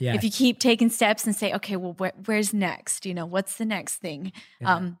forward. Yes. If you keep taking steps and say, okay, well, where's next? You know, what's the next thing?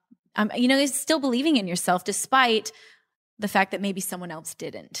 It's still believing in yourself despite the fact that maybe someone else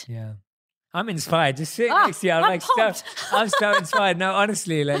didn't. Yeah. I'm inspired. Just sitting next to you. I'm so inspired. No,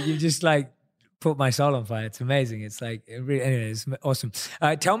 honestly, like you just like put my soul on fire. It's amazing. It's like, anyway, it's awesome.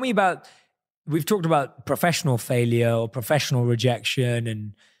 Tell me about, we've talked about professional failure or professional rejection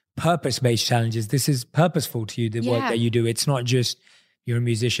and purpose-based challenges. This is purposeful to you, the work that you do. It's not just you're a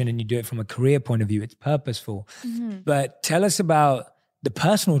musician and you do it from a career point of view. It's purposeful. But tell us about the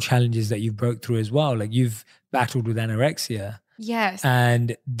personal challenges that you broke through as well. Like you've battled with anorexia. Yes.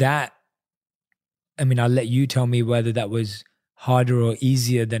 And that, I mean, I'll let you tell me whether that was harder or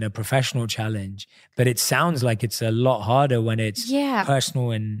easier than a professional challenge, but it sounds like it's a lot harder when it's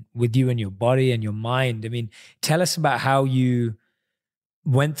personal and with you and your body and your mind. I mean, tell us about how you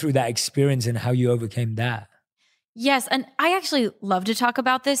went through that experience and how you overcame that. Yes. And I actually love to talk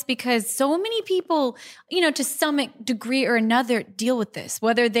about this because so many people, to some degree or another deal with this,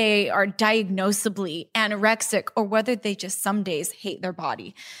 whether they are diagnosably anorexic or whether they just some days hate their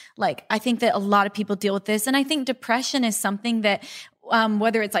body. Like, I think that a lot of people deal with this. And I think depression is something that,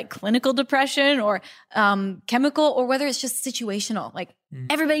 whether it's like clinical depression or chemical or whether it's just situational, like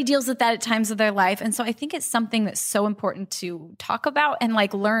everybody deals with that at times of their life. And so I think it's something that's so important to talk about and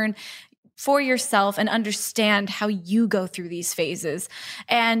like learn for yourself and understand how you go through these phases.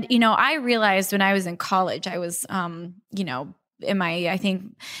 And, I realized when I was in college, I was, in the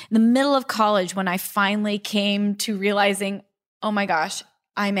middle of college when I finally came to realizing, oh my gosh,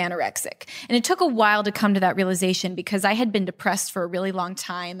 I'm anorexic. And it took a while to come to that realization because I had been depressed for a really long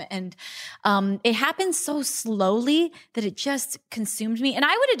time. And it happened so slowly that it just consumed me. And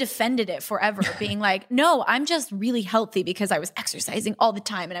I would have defended it forever, being like, no, I'm just really healthy because I was exercising all the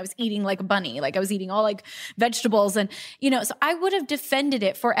time and I was eating like a bunny. Like I was eating all like vegetables. And, so I would have defended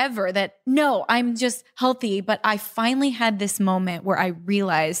it forever that, no, I'm just healthy. But I finally had this moment where I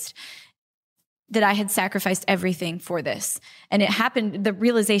realized that I had sacrificed everything for this. And it happened, the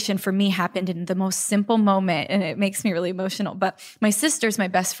realization for me happened in the most simple moment, and it makes me really emotional. But my sister's my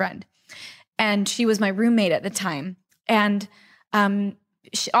best friend, and she was my roommate at the time. And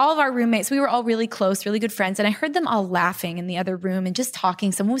all of our roommates, we were all really close, really good friends. And I heard them all laughing in the other room and just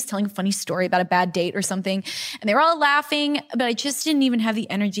talking. Someone was telling a funny story about a bad date or something. And they were all laughing, but I just didn't even have the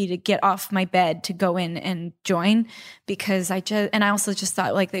energy to get off my bed to go in and join because I also just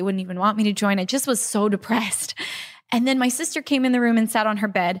thought like they wouldn't even want me to join. I just was so depressed. And then my sister came in the room and sat on her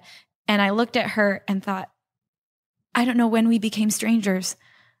bed. And I looked at her and thought, I don't know when we became strangers,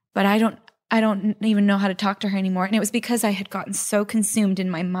 but I don't even know how to talk to her anymore. And it was because I had gotten so consumed in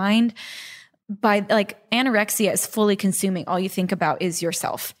my mind by like anorexia is fully consuming. All you think about is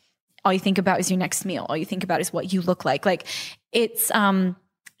yourself. All you think about is your next meal. All you think about is what you look like. Like it's,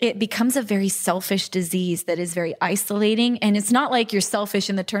 it becomes a very selfish disease that is very isolating. And it's not like you're selfish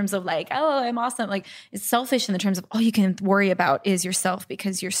in the terms of like, oh, I'm awesome. Like it's selfish in the terms of all you can worry about is yourself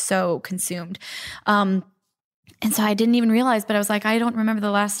because you're so consumed. And so I didn't even realize, but I was like, I don't remember the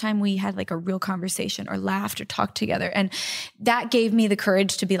last time we had like a real conversation or laughed or talked together. And that gave me the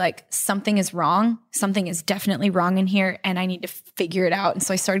courage to be like, something is wrong. Something is definitely wrong in here and I need to figure it out. And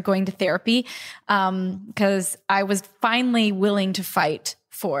so I started going to therapy because I was finally willing to fight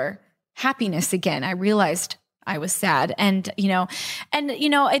for happiness again. I realized I was sad. And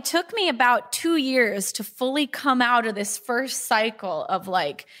it took me about 2 years to fully come out of this first cycle of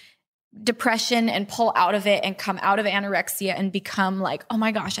like depression and pull out of it and come out of anorexia and become like, oh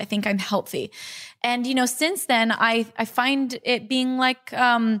my gosh, I think I'm healthy. And, since then I find it being like,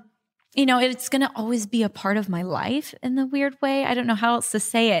 it's going to always be a part of my life in the weird way. I don't know how else to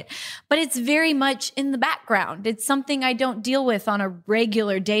say it, but it's very much in the background. It's something I don't deal with on a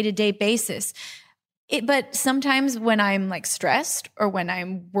regular day-to-day basis. But sometimes when I'm like stressed or when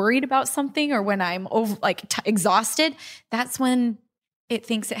I'm worried about something or when I'm exhausted, that's when it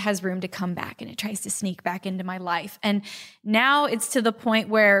thinks it has room to come back and it tries to sneak back into my life. And now it's to the point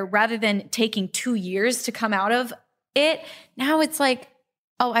where rather than taking 2 years to come out of it, now it's like,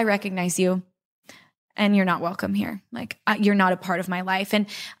 oh, I recognize you and you're not welcome here. Like you're not a part of my life. And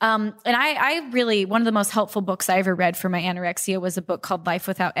I really, one of the most helpful books I ever read for my anorexia was a book called Life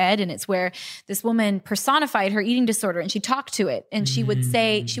Without Ed. And it's where this woman personified her eating disorder and she talked to it. And she would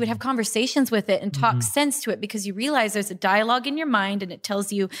say, she would have conversations with it and talk sense to it because you realize there's a dialogue in your mind and it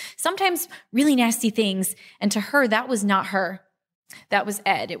tells you sometimes really nasty things. And to her, that was not her. That was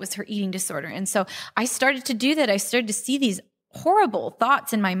Ed. It was her eating disorder. And so I started to do that. I started to see these horrible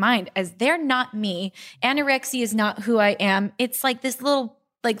thoughts in my mind as they're not me. Anorexia is not who I am. It's like this little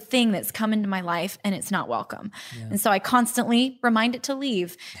thing that's come into my life and it's not welcome. Yeah. And so I constantly remind it to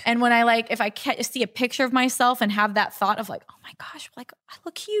leave. And when I if I see a picture of myself and have that thought of like, oh my gosh, like I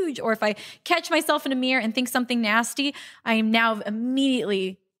look huge. Or if I catch myself in a mirror and think something nasty, I am now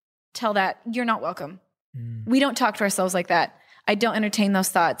immediately tell that you're not welcome. We don't talk to ourselves like that. I don't entertain those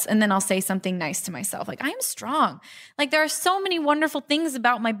thoughts. And then I'll say something nice to myself. Like, I am strong. Like, there are so many wonderful things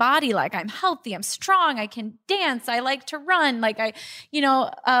about my body. Like, I'm healthy. I'm strong. I can dance. I like to run. Like,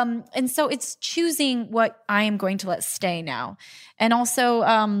 and so it's choosing what I am going to let stay now. And also,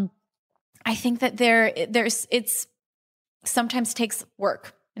 I think that it's sometimes takes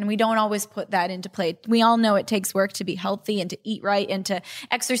work. And we don't always put that into play. We all know it takes work to be healthy and to eat right and to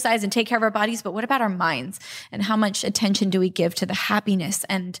exercise and take care of our bodies. But what about our minds? And how much attention do we give to the happiness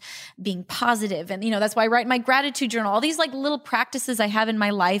and being positive? And, that's why I write my gratitude journal, all these little practices I have in my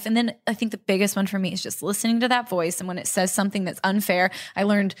life. And then I think the biggest one for me is just listening to that voice. And when it says something that's unfair, I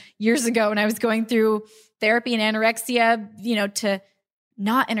learned years ago when I was going through therapy and anorexia, to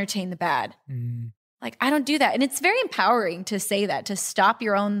not entertain the bad. Like, I don't do that. And it's very empowering to say that, to stop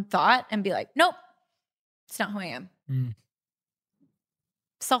your own thought and be like, nope, it's not who I am.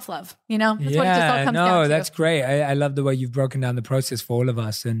 Self-love, that's what it just all comes down to. That's great. I love the way you've broken down the process for all of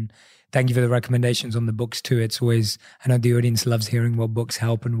us. And thank you for the recommendations on the books too. It's always, I know the audience loves hearing what books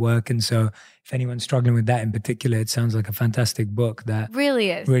help and work. And so if anyone's struggling with that in particular, it sounds like a fantastic book that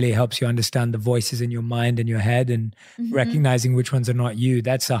really helps you understand the voices in your mind and your head and recognizing which ones are not you.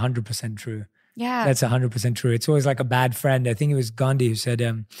 That's 100% true. Yeah. That's 100% true. It's always like a bad friend. I think it was Gandhi who said,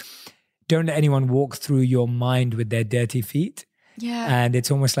 don't let anyone walk through your mind with their dirty feet. Yeah. And it's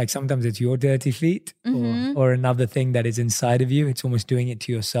almost like sometimes it's your dirty feet or another thing that is inside of you. It's almost doing it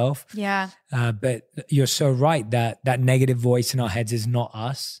to yourself. Yeah. But you're so right that negative voice in our heads is not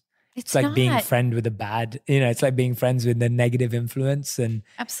us. It's like being friend with a bad, it's like being friends with the negative influence. And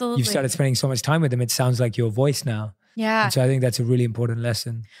absolutely, you've started spending so much time with them. It sounds like your voice now. Yeah. And so I think that's a really important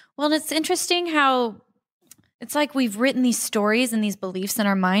lesson. Well, and it's interesting how it's like we've written these stories and these beliefs in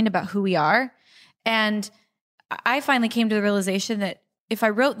our mind about who we are. And I finally came to the realization that if I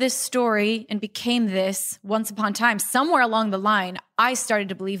wrote this story and became this once upon a time, somewhere along the line, I started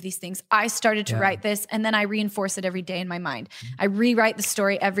to believe these things. I started to write this, and then I reinforce it every day in my mind. I rewrite the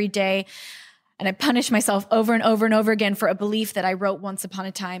story every day, and I punish myself over and over and over again for a belief that I wrote once upon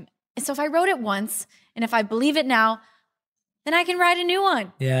a time. And so if I wrote it once, and if I believe it now, then I can write a new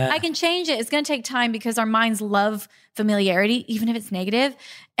one. Yeah. I can change it. It's going to take time because our minds love familiarity, even if it's negative.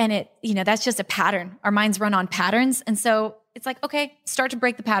 And that's just a pattern. Our minds run on patterns. And so it's like, okay, start to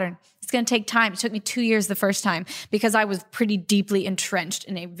break the pattern. It's going to take time. It took me 2 years the first time because I was pretty deeply entrenched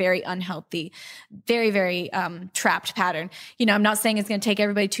in a very unhealthy, very, very trapped pattern. You know, I'm not saying it's going to take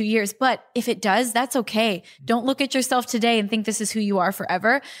everybody 2 years, but if it does, that's okay. Don't look at yourself today and think this is who you are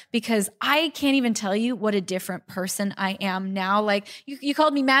forever, because I can't even tell you what a different person I am now. Like you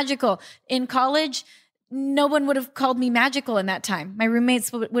called me magical in college. No one would have called me magical in that time. My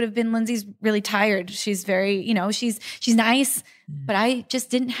roommates would have been, Lindsey's really tired. She's very, you know, she's nice, but I just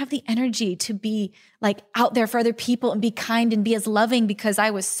didn't have the energy to be like out there for other people and be kind and be as loving because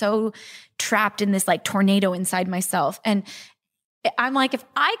I was so trapped in this like tornado inside myself. And I'm like, if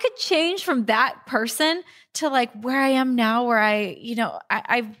I could change from that person to like where I am now, where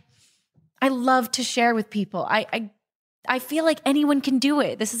I love to share with people. I feel like anyone can do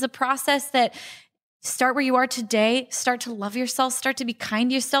it. This is a process that start where you are today, start to love yourself, start to be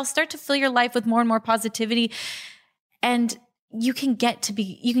kind to yourself, start to fill your life with more and more positivity. And you can get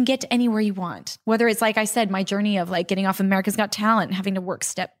to anywhere you want. Whether it's, like I said, my journey of like getting off America's Got Talent and having to work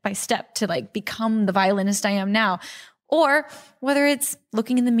step by step to like become the violinist I am now, or whether it's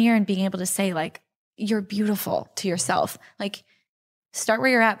looking in the mirror and being able to say like, you're beautiful to yourself. Like, start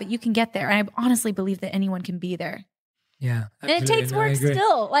where you're at, but you can get there. And I honestly believe that anyone can be there. Yeah. And it takes work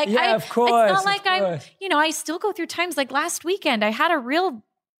still. Like, yeah, of course. It's not like I still go through times like last weekend. I had a real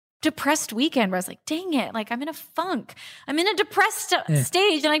depressed weekend where I was like, dang it. Like, I'm in a funk. I'm in a depressed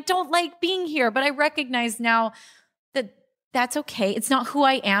stage and I don't like being here. But I recognize now that that's okay. It's not who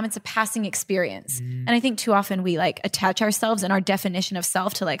I am. It's a passing experience. And I think too often we like attach ourselves and our definition of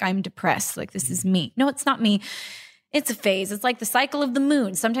self to like, I'm depressed. Like, this is me. No, it's not me. It's a phase. It's like the cycle of the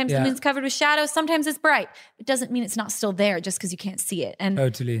moon. Sometimes the moon's covered with shadows. Sometimes it's bright. It doesn't mean it's not still there just because you can't see it. And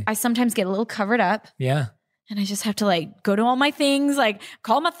totally. I sometimes get a little covered up. Yeah. And I just have to like go to all my things, like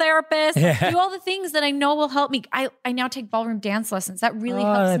call my therapist, do all the things that I know will help me. I now take ballroom dance lessons. That really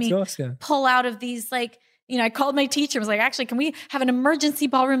helps me pull out of these like, you know, I called my teacher and was like, actually, can we have an emergency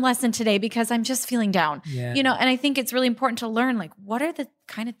ballroom lesson today? Because I'm just feeling down, you know? And I think it's really important to learn, like, what are the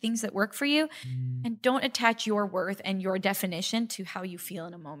kind of things that work for you? And don't attach your worth and your definition to how you feel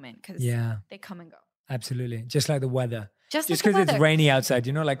in a moment, because they come and go. Absolutely. Just like the weather. Just because it's rainy outside,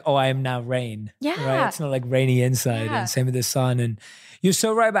 you know, like, oh, I am now rain. Yeah. Right? It's not like rainy inside. And same with the sun. And you're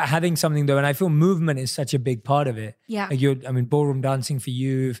so right about having something though. And I feel movement is such a big part of it. Yeah. Like ballroom dancing for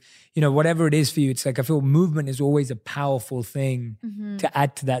you, whatever it is for you, it's like, I feel movement is always a powerful thing to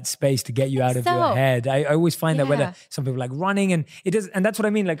add to that space, to get you out of your head. I always find that whether some people like running and it does, and that's what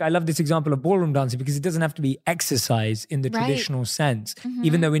I mean. Like, I love this example of ballroom dancing because it doesn't have to be exercise in the traditional sense,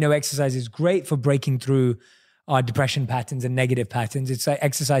 even though we know exercise is great for breaking through our depression patterns and negative patterns. It's like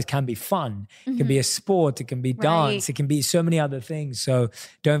exercise can be fun. It can be a sport. It can be dance. It can be so many other things. So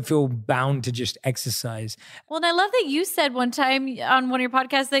don't feel bound to just exercise. Well, and I love that you said one time on one of your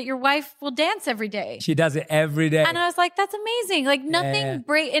podcasts that your wife will dance every day. She does it every day. And I was like, that's amazing. Like nothing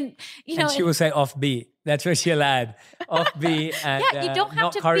break. And and she will say offbeat. That's what she'll add. Offbeat and you don't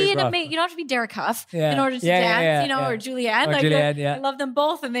have to be you don't have to be Derek Huff in order to dance, or Julianne. Or like Julianne, I love them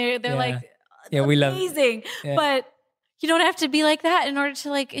both, and they're like. Yeah, we love amazing. But you don't have to be like that in order to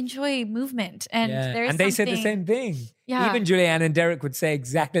like enjoy movement. And they said the same thing. Yeah. Even Julianne and Derek would say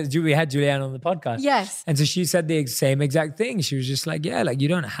exactly. We had Julianne on the podcast. Yes. And so she said the same exact thing. She was just like, like you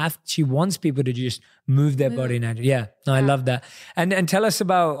don't have. She wants people to just move their body naturally. Yeah. No, I love that. And tell us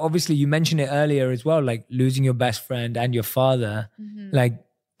about. Obviously, you mentioned it earlier as well. Like losing your best friend and your father, like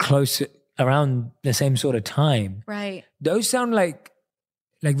close around the same sort of time. Right. Those sound like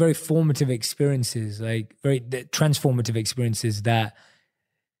very formative experiences, like very transformative experiences that,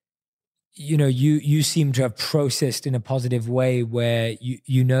 you seem to have processed in a positive way where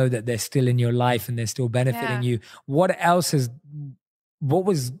you know that they're still in your life and they're still benefiting you. What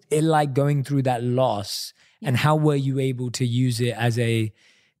was it like going through that loss and how were you able to use it as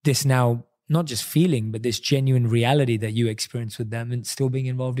this now, not just feeling, but this genuine reality that you experienced with them and still being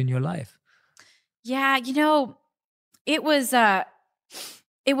involved in your life? Yeah.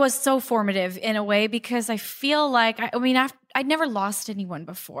 It was so formative in a way because I feel like, I'd never lost anyone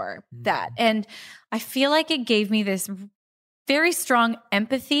before that. And I feel like it gave me this very strong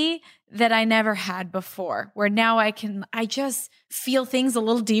empathy that I never had before, where now I just feel things a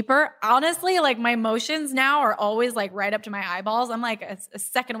little deeper. Honestly, like my emotions now are always like right up to my eyeballs. I'm like a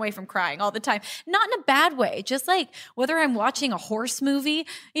second away from crying all the time. Not in a bad way, just like whether I'm watching a horse movie,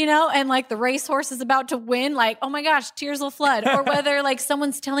 and like the racehorse is about to win, like, oh my gosh, tears will flood. Or whether like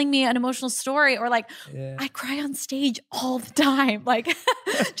someone's telling me an emotional story or like I cry on stage all the time. Like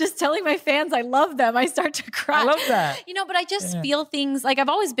just telling my fans I love them, I start to cry. I love that. But I just feel things like I've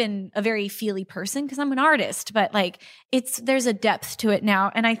always been a a very feely person because I'm an artist, but like there's a depth to it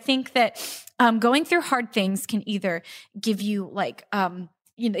now. And I think that going through hard things can either give you like,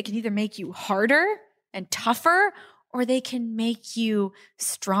 it can either make you harder and tougher, or they can make you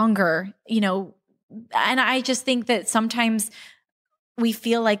stronger, and I just think that sometimes we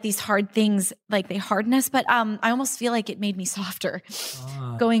feel like these hard things, like they harden us, but I almost feel like it made me softer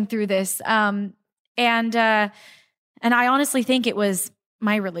going through this. And I honestly think it was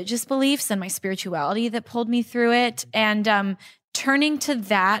my religious beliefs and my spirituality that pulled me through it, and turning to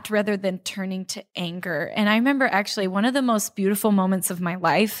that rather than turning to anger. And I remember actually one of the most beautiful moments of my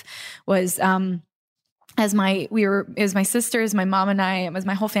life was as my sisters, my mom and I, as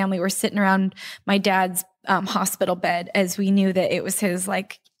my whole family were sitting around my dad's hospital bed, as we knew that it was his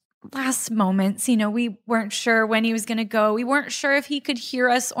like last moments. We weren't sure when he was going to go. We weren't sure if he could hear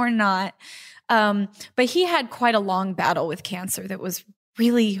us or not. But he had quite a long battle with cancer that was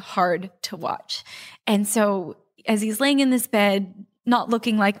really hard to watch. And so as he's laying in this bed, not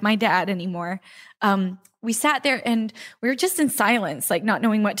looking like my dad anymore, we sat there and we were just in silence, like not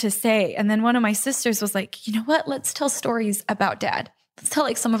knowing what to say. And then one of my sisters was like, you know what? Let's tell stories about dad. Let's tell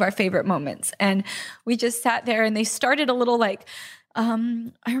like some of our favorite moments. And we just sat there and they started a little like, I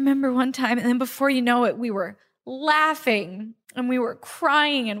remember one time, and then before you know it, we were laughing and we were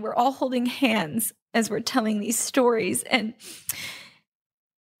crying and we're all holding hands as we're telling these stories. And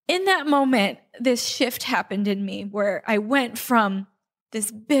in that moment, this shift happened in me where I went from this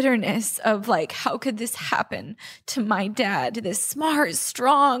bitterness of like, how could this happen to my dad? This smart,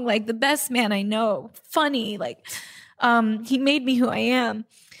 strong, like the best man I know, funny, like he made me who I am.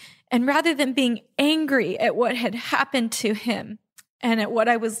 And rather than being angry at what had happened to him and at what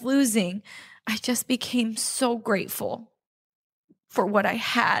I was losing, I just became so grateful for what I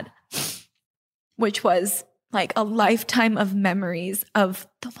had, which was like a lifetime of memories of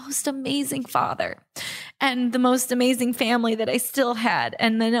the most amazing father and the most amazing family that I still had.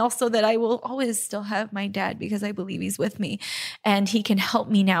 And then also that I will always still have my dad because I believe he's with me and he can help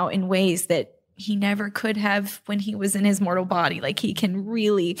me now in ways that he never could have when he was in his mortal body. Like he can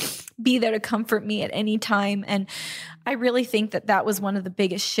really be there to comfort me at any time. And I really think that that was one of the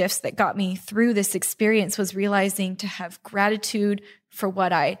biggest shifts that got me through this experience, was realizing to have gratitude for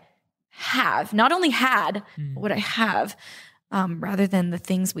what I have, not only had, but what I have, rather than the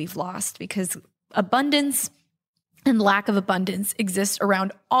things we've lost, because abundance and lack of abundance exists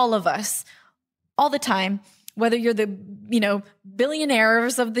around all of us all the time, whether you're the,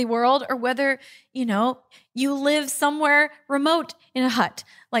 billionaires of the world or whether, you live somewhere remote in a hut.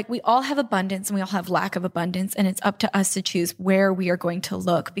 Like we all have abundance and we all have lack of abundance, and it's up to us to choose where we are going to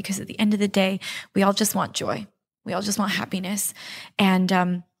look, because at the end of the day, we all just want joy. We all just want happiness.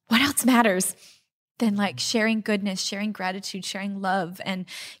 And, what else matters than like sharing goodness, sharing gratitude, sharing love, and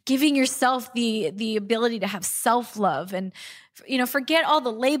giving yourself the ability to have self-love, and forget all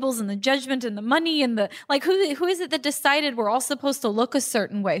the labels and the judgment and the money and the like. Who is it that decided we're all supposed to look a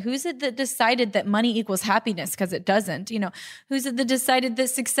certain way? Who's it that decided that money equals happiness? Because it doesn't. Who's it that decided that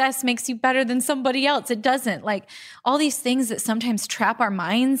success makes you better than somebody else? It doesn't. Like all these things that sometimes trap our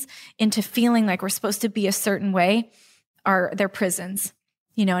minds into feeling like we're supposed to be a certain way they're prisons.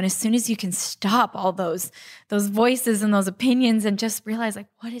 And as soon as you can stop all those voices and those opinions and just realize, like,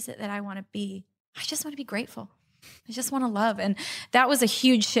 what is it that I want to be? I just want to be grateful. I just want to love. And that was a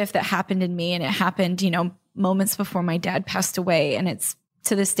huge shift that happened in me. And it happened, moments before my dad passed away. And it's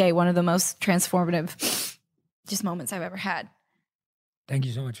to this day, one of the most transformative just moments I've ever had. Thank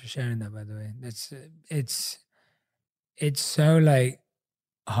you so much for sharing that, by the way. It's so like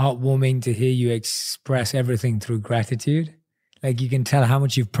heartwarming to hear you express everything through gratitude. Like you can tell how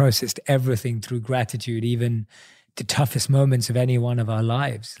much you've processed everything through gratitude, even the toughest moments of any one of our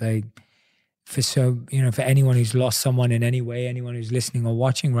lives. Like for anyone who's lost someone in any way, anyone who's listening or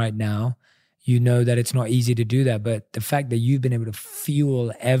watching right now, that it's not easy to do that. But the fact that you've been able to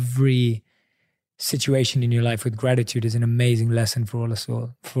fuel every situation in your life with gratitude is an amazing lesson for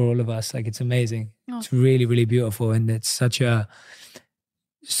all of us. Like it's amazing. Oh. It's really, really beautiful. And it's such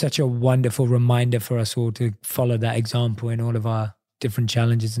a wonderful reminder for us all to follow that example in all of our different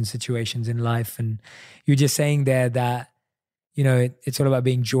challenges and situations in life. And you're just saying there that, it's all about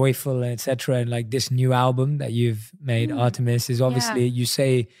being joyful and et cetera. And like this new album that you've made, Artemis, is obviously, you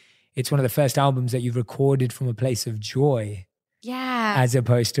say it's one of the first albums that you've recorded from a place of joy. Yeah. As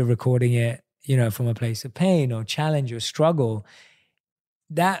opposed to recording it, from a place of pain or challenge or struggle.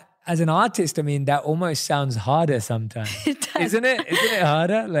 That as an artist, I mean, that almost sounds harder sometimes. It does. Isn't it? Isn't it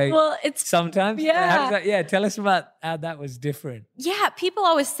harder? Like, Well, it's sometimes. yeah. Tell us about how that was different. Yeah, people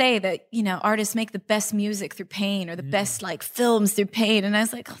always say that, artists make the best music through pain or the best like films through pain. And I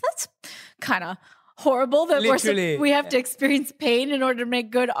was like, oh, that's kind of horrible that Literally. we have to experience pain in order to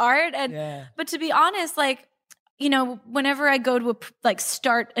make good art. And but to be honest, like, whenever I go to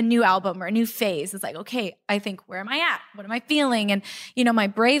start a new album or a new phase, it's like, okay, I think, where am I at? What am I feeling? And, my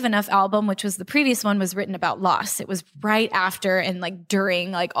Brave Enough album, which was the previous one, was written about loss. It was right after and like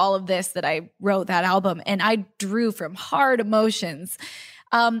during like all of this that I wrote that album. And I drew from hard emotions.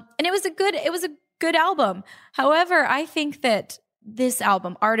 And it was a good album. However, I think that this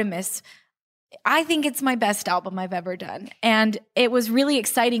album, Artemis, I think it's my best album I've ever done. And it was really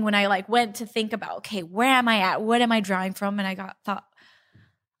exciting when I went to think about, okay, where am I at? What am I drawing from? And I thought,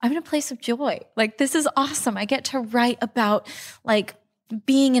 I'm in a place of joy. Like, this is awesome. I get to write about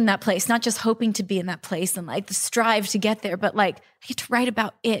being in that place, not just hoping to be in that place and the strive to get there, but I get to write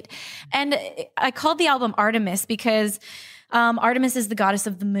about it. And I called the album Artemis because Artemis is the goddess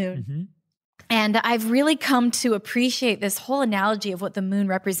of the moon. Mm-hmm. And I've really come to appreciate this whole analogy of what the moon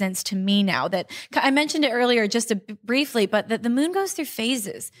represents to me now. That I mentioned it earlier just briefly, but that the moon goes through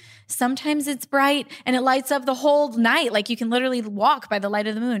phases. Sometimes it's bright and it lights up the whole night. Like, you can literally walk by the light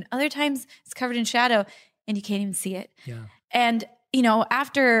of the moon. Other times it's covered in shadow and you can't even see it. Yeah. And,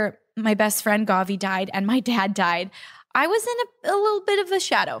 after my best friend Gavi died and my dad died, I was in a little bit of a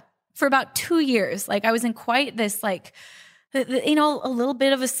shadow for about 2 years. Like, I was in quite this a little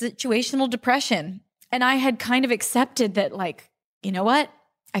bit of a situational depression. And I had kind of accepted that, you know what?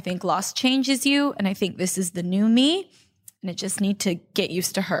 I think loss changes you. And I think this is the new me. And I just need to get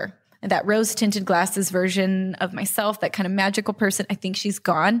used to her. And that rose tinted glasses version of myself, that kind of magical person, I think she's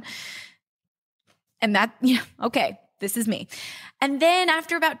gone. And that, okay, this is me. And then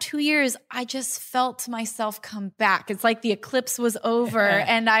after about 2 years, I just felt myself come back. It's like the eclipse was over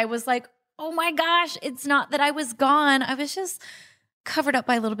and I was like, oh my gosh, it's not that I was gone. I was just covered up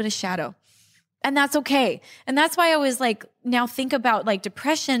by a little bit of shadow. And that's okay. And that's why I always now think about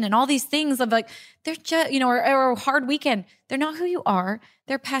depression and all these things of they're just, or a hard weekend. They're not who you are.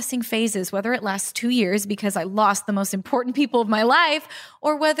 They're passing phases, whether it lasts 2 years because I lost the most important people of my life,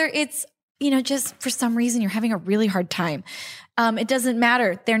 or whether it's, just for some reason you're having a really hard time. It doesn't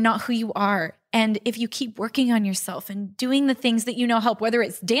matter. They're not who you are. And if you keep working on yourself and doing the things that help, whether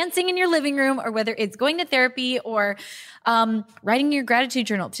it's dancing in your living room or whether it's going to therapy or writing your gratitude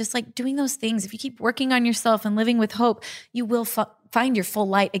journal, just doing those things, if you keep working on yourself and living with hope, you will find your full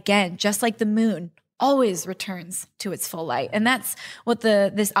light again, just like the moon always returns to its full light. And that's what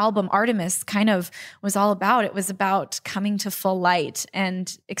this album Artemis kind of was all about. It was about coming to full light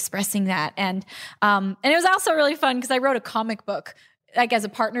and expressing that. And it was also really fun because I wrote a comic book as a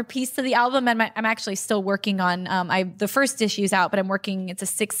partner piece to the album. And I'm actually still working on, the first issue's out, but it's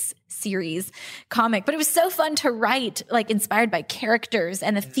a 6-series comic, but it was so fun to write, inspired by characters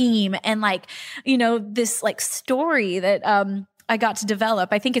and the theme and this story that, I got to develop.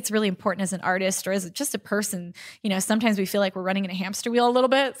 I think it's really important as an artist or as just a person. Sometimes we feel like we're running in a hamster wheel a little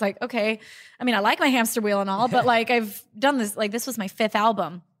bit. It's like, okay, I mean, I like my hamster wheel and all, but I've done this, this was my 5th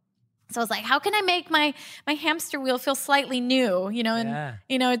album. So I was like, how can I make my hamster wheel feel slightly new?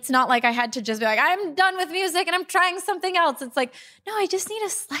 It's not like I had to just be like, I'm done with music and I'm trying something else. It's like, no, I just need a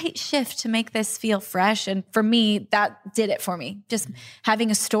slight shift to make this feel fresh. And for me, that did it for me. Just having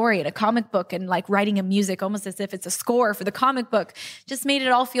a story and a comic book and writing a music almost as if it's a score for the comic book just made it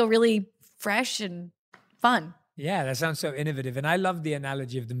all feel really fresh and fun. Yeah, that sounds so innovative. And I love the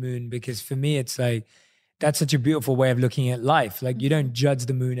analogy of the moon because for me, it's that's such a beautiful way of looking at life. You don't judge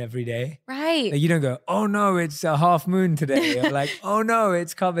the moon every day. Right. You don't go, oh no, it's a half moon today. Or oh no,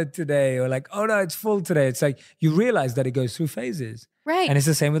 it's covered today. Or oh no, it's full today. It's you realize that it goes through phases. Right. And it's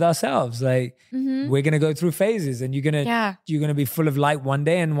the same with ourselves. We're going to go through phases and you're going to be full of light one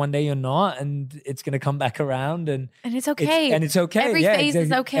day and one day you're not. And it's going to come back around and it's okay. It's okay. Every phase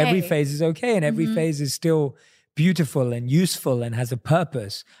is okay. Every phase is okay. And every phase is still beautiful and useful and has a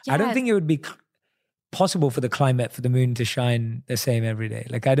purpose. Yes. I don't think it would be possible for the climate for the moon to shine the same every day.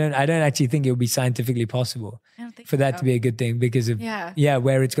 I don't actually think it would be scientifically possible for that to be a good thing because of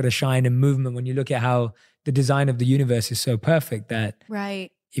where it's got to shine and movement. When you look at how the design of the universe is so perfect that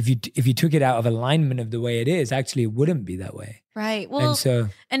if you took it out of alignment of the way it is, actually it wouldn't be that way. Right. Well,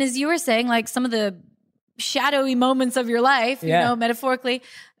 and as you were saying, some of the shadowy moments of your life, metaphorically,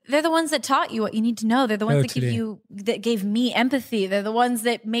 they're the ones that taught you what you need to know. They're the ones that gave me empathy. They're the ones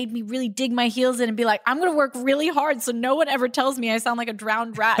that made me really dig my heels in and be like, I'm going to work really hard so no one ever tells me I sound like a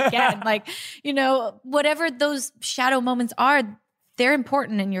drowned rat again. Whatever those shadow moments are, they're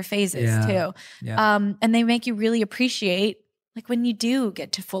important in your phases too. Yeah. And they make you really appreciate like when you do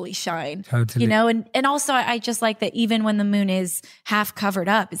get to fully shine, Totally. you know, and also I just like that even when the moon is half covered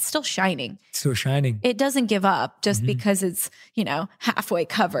up, it's still shining. It's still shining. It doesn't give up just because it's, you know, halfway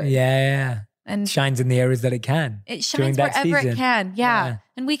covered. Yeah. And shines in the areas that it can. It during shines that wherever season. it can. Yeah.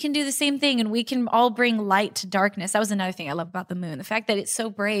 And we can do the same thing, and we can all bring light to darkness. That was another thing I love about the moon. The fact that it's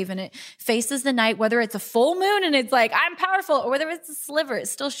so brave and it faces the night, whether it's a full moon and it's like, I'm powerful, or whether it's a sliver, it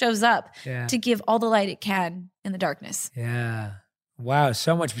still shows up to give all the light it can in the darkness. Yeah. Wow,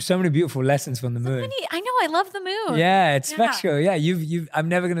 so many beautiful lessons from the moon. I know, I love the moon. Yeah, it's special. Yeah, I'm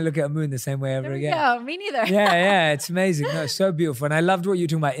never gonna look at a moon the same way ever again. Yeah, me neither. Yeah, it's amazing. No, it's so beautiful. And I loved what you were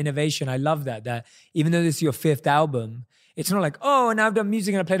talking about, innovation. I love that even though this is your 5th album, it's not like, oh, now I've done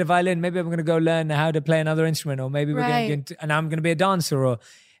music and I play the violin, maybe I'm gonna go learn how to play another instrument, or maybe we're gonna get into, and I'm gonna be a dancer, or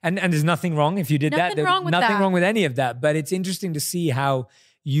and there's nothing wrong if you did that. There's nothing wrong with any of that. But it's interesting to see how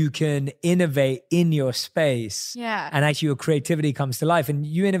you can innovate in your space. Yeah. And actually your creativity comes to life. And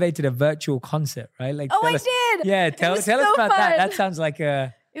you innovated a virtual concert, right? Like, I did. Yeah, tell us about that. That sounds like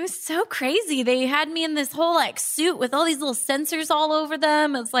It was so crazy. They had me in this whole like suit with all these little sensors all over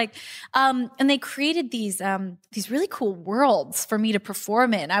them. It's like, and they created these really cool worlds for me to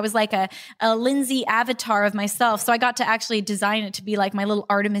perform in. I was like a Lindsey avatar of myself. So I got to actually design it to be like my little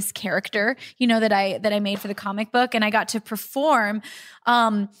Artemis character, you know, that I made for the comic book. And I got to perform,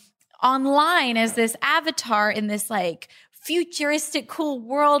 online as this avatar in this like futuristic cool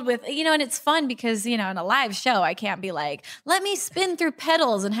world with, you know, and it's fun because, you know, in a live show, I can't be like, let me spin through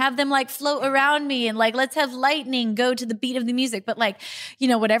pedals and have them like float around me and like, let's have lightning go to the beat of the music. But like, you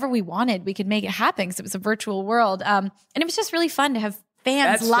know, whatever we wanted, we could make it happen because it was a virtual world. And it was just really fun to have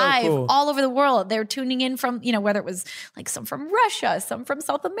fans live all over the world. They're tuning in from, you know, whether it was like some from Russia, some from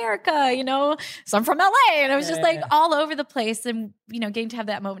South America, you know, some from LA. And it was just like all over the place. And, you know, getting to have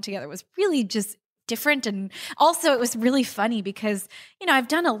that moment together was really just different. And also it was really funny because, you know, I've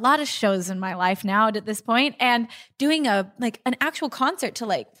done a lot of shows in my life now at this point, and doing an actual concert to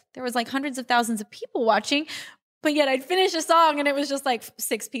like, there was like hundreds of thousands of people watching, but yet I'd finish a song and it was just like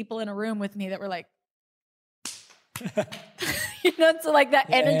 6 people in a room with me that were like, you know, so like that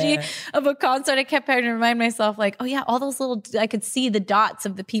energy of a concert, I kept having to remind myself like, oh yeah, all those little, I could see the dots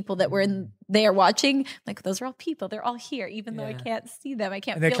of the people that were in there watching. Like, those are all people. They're all here, even though I can't see them. I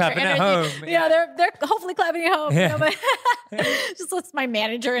can't feel their energy. They're clapping at home. Yeah, they're hopefully clapping at home. Yeah. You know, but just lets my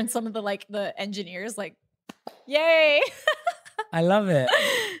manager and some of the engineers like, yay. I love it.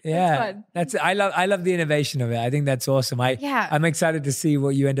 Yeah. I love the innovation of it. I think that's awesome. I'm excited to see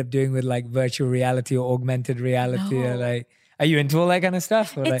what you end up doing with like virtual reality or augmented reality. Or like, are you into all that kind of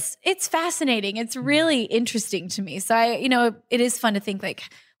stuff? Or it's fascinating. It's really interesting to me. So it is fun to think like,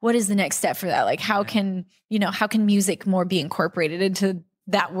 what is the next step for that? Like how can music more be incorporated into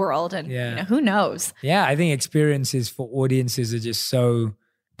that world? And you know, who knows? Yeah. I think experiences for audiences are just so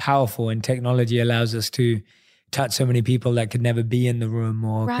powerful, and technology allows us to touch so many people that could never be in the room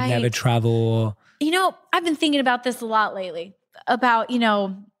or could never travel. Or, you know, I've been thinking about this a lot lately about, you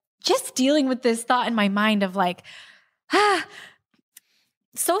know, just dealing with this thought in my mind of like,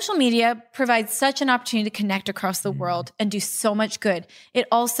 social media provides such an opportunity to connect across the world and do so much good. It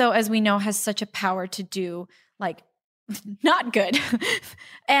also, as we know, has such a power to do like not good.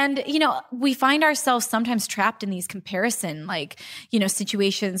 And, you know, we find ourselves sometimes trapped in these comparison, like, you know,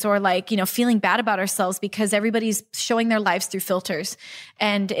 situations, or like, you know, feeling bad about ourselves because everybody's showing their lives through filters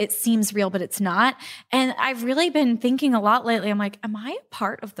and it seems real, but it's not. And I've really been thinking a lot lately. I'm like, am I a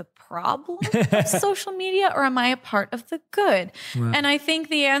part of the problem of social media, or am I a part of the good? Wow. And I think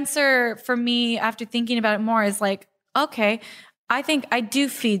the answer for me after thinking about it more is like, okay, I think I do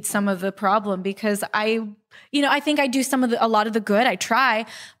feed some of the problem because I think I do a lot of the good. I try,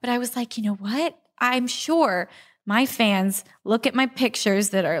 but I was like, you know what? I'm sure my fans look at my pictures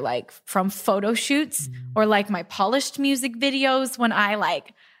that are like from photo shoots or like my polished music videos when I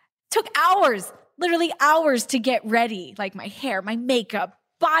like took hours, literally hours to get ready, like my hair, my makeup,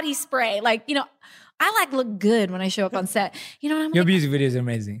 body spray, like, you know, I like look good when I show up on set. You know what I'm Your music videos are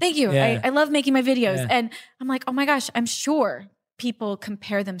amazing. Thank you. Yeah. I love making my videos. Yeah. And I'm like, oh my gosh, I'm sure people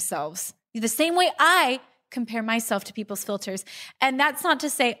compare themselves the same way I compare myself to people's filters. And that's not to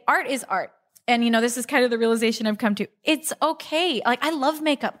say art is art. And, you know, this is kind of the realization I've come to. It's okay. Like, I love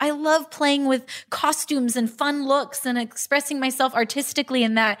makeup. I love playing with costumes and fun looks and expressing myself artistically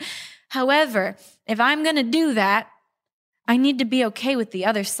in that. However, if I'm going to do that, I need to be okay with the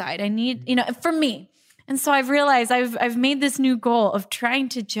other side. I need, you know, for me. And so I've realized I've made this new goal of trying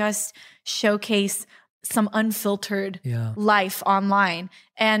to just showcase some unfiltered life online.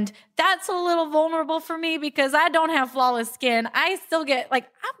 And that's a little vulnerable for me because I don't have flawless skin. I still get like,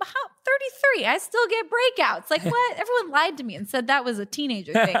 I'm 33. I still get breakouts. Like what? Everyone lied to me and said that was a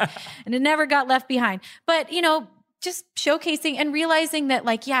teenager thing and it never got left behind. But, you know, just showcasing and realizing that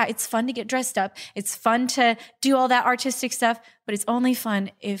like, yeah, it's fun to get dressed up. It's fun to do all that artistic stuff, but it's only fun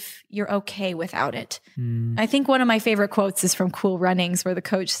if you're okay without it. I think one of my favorite quotes is from Cool Runnings where the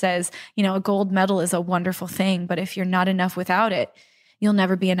coach says, you know, a gold medal is a wonderful thing, but if you're not enough without it, you'll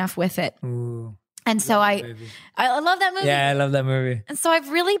never be enough with it. Ooh, and so I love that movie. Yeah, I love that movie. And so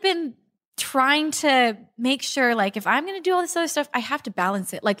I've really been trying to make sure like if I'm going to do all this other stuff, I have to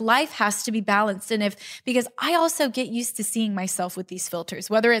balance it. Like life has to be balanced. And because I also get used to seeing myself with these filters,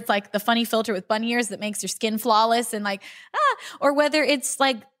 whether it's like the funny filter with bunny ears that makes your skin flawless and like, or whether it's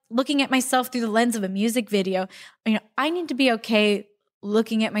like looking at myself through the lens of a music video. You know, I need to be okay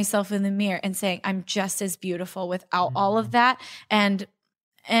looking at myself in the mirror and saying, I'm just as beautiful without all of that. And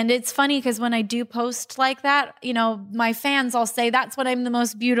it's funny because when I do post like that, you know, my fans all say that's when I'm the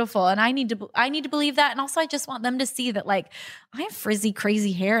most beautiful. And I need to believe that. And also I just want them to see that like I have frizzy,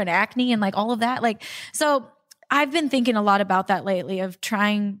 crazy hair and acne and like all of that. Like, so I've been thinking a lot about that lately of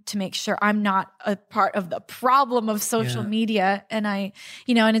trying to make sure I'm not a part of the problem of social media. And I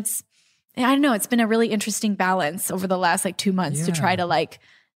don't know, it's been a really interesting balance over the last like 2 months to try to like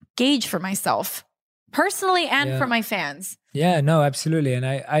gauge for myself personally and for my fans. Yeah, no, absolutely. And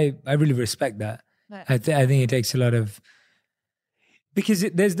I really respect that. I think it takes a lot of, because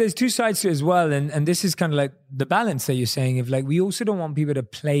there's two sides to it as well. And this is kind of like the balance that you're saying of like, we also don't want people to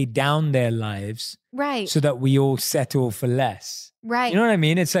play down their lives. Right. So that we all settle for less. Right. You know what I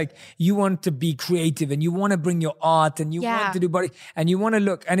mean? It's like you want to be creative and you want to bring your art and you want to do body and you want to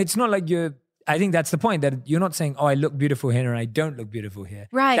look. And it's not like I think that's the point, that you're not saying, oh, I look beautiful here and I don't look beautiful here.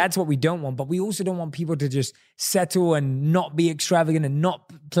 Right. That's what we don't want. But we also don't want people to just settle and not be extravagant and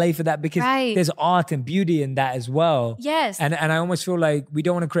not play for that, because there's art and beauty in that as well. Yes. And I almost feel like we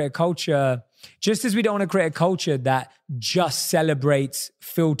don't want to create a culture, just as we don't want to create a culture that just celebrates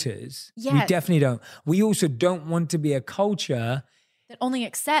filters. Yes. We definitely don't. We also don't want to be a culture that only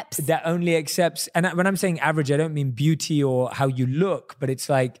accepts. And when I'm saying average, I don't mean beauty or how you look, but it's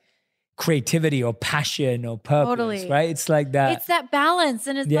like creativity or passion or purpose, right? It's like that. It's that balance.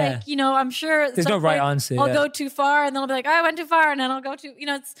 And it's like, you know, I'm sure there's no right answer. I'll go too far and then I'll be like, oh, I went too far. And then I'll go too, you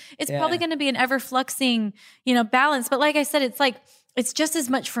know, it's probably going to be an ever fluxing, you know, balance. But like I said, it's like, it's just as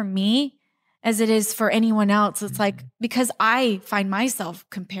much for me as it is for anyone else. It's like, because I find myself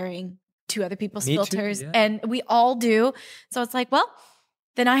comparing to other people's filters and we all do. So it's like, well,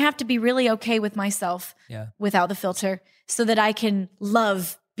 then I have to be really okay with myself without the filter so that I can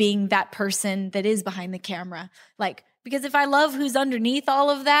love being that person that is behind the camera. Like, because if I love who's underneath all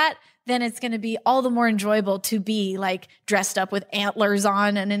of that, then it's going to be all the more enjoyable to be like dressed up with antlers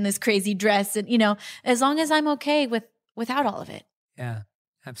on and in this crazy dress. And, you know, as long as I'm okay without all of it. Yeah,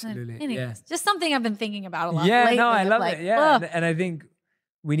 absolutely. Anyways, just something I've been thinking about a lot. Yeah, lately. no, I love it. Yeah. And I think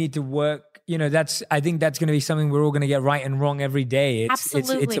we need to work, you know, I think that's going to be something we're all going to get right and wrong every day. It's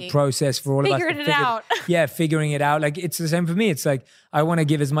a process for all of us. Figuring it out. Figuring it out. Like, it's the same for me. It's like, I want to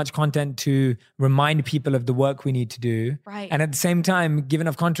give as much content to remind people of the work we need to do. Right. And at the same time, give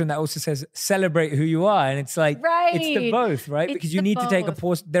enough content that also says, celebrate who you are. And it's like, it's the both, right? Because you need to take a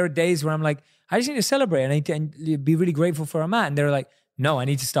pause. There are days where I'm like, I just need to celebrate and I need to be really grateful for Amat. And they're like, no, I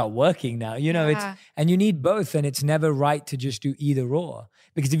need to start working now. You know, and you need both. And it's never right to just do either or.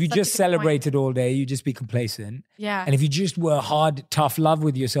 Because if you just celebrated all day, you just be complacent. Yeah. And if you just were hard, tough love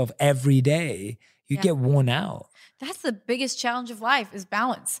with yourself every day, you'd get worn out. That's the biggest challenge of life is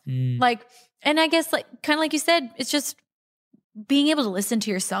balance. Like, and I guess like, kind of like you said, it's just being able to listen to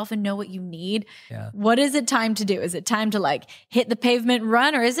yourself and know what you need. Yeah. What is it time to do? Is it time to like hit the pavement and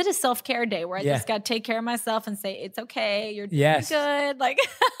run? Or is it a self-care day where I just got to take care of myself and say, it's okay. You're doing good. Like,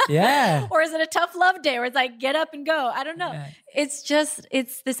 or is it a tough love day where it's like, get up and go? I don't know. Yeah. It's just,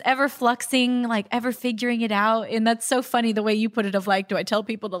 it's this ever fluxing, like ever figuring it out. And that's so funny the way you put it of like, do I tell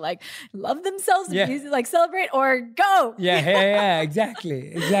people to like love themselves and like celebrate or go?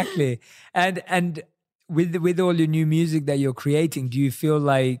 Exactly. And with all your new music that you're creating, do you feel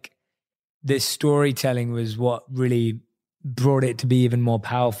like this storytelling was what really brought it to be even more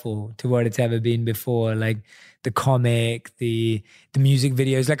powerful to what it's ever been before? Like the comic, the music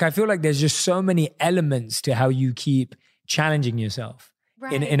videos. Like, I feel like there's just so many elements to how you keep challenging yourself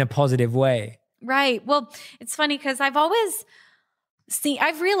in a positive way. Right. Well, it's funny because I've always See,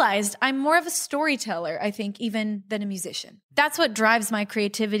 I've realized I'm more of a storyteller, I think, even than a musician. That's what drives my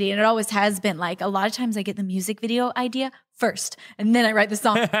creativity. And it always has been. Like, a lot of times I get the music video idea first, and then I write the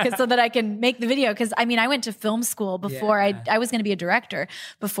song so that I can make the video. Because I went to film school before I was going to be a director,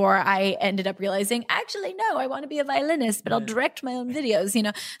 before I ended up realizing, actually, no, I want to be a violinist, but I'll direct my own videos,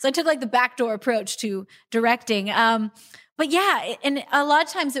 So I took like the backdoor approach to directing. But yeah, and a lot of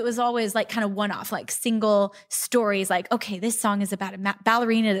times it was always like kind of one-off, like single stories, like, okay, this song is about a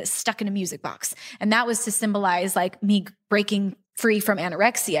ballerina that's stuck in a music box. And that was to symbolize like me breaking free from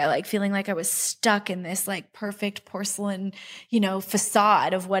anorexia, like feeling like I was stuck in this like perfect porcelain,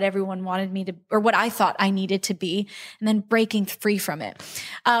 facade of what everyone wanted me to, or what I thought I needed to be, and then breaking free from it.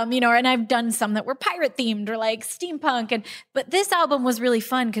 And I've done some that were pirate themed or like steampunk. But this album was really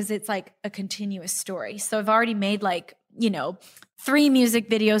fun because it's like a continuous story. So I've already made like, 3 music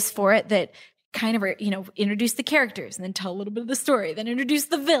videos for it that kind of, introduce the characters and then tell a little bit of the story, then introduce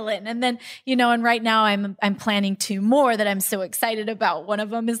the villain. And then, and right now I'm planning 2 more that I'm so excited about. One of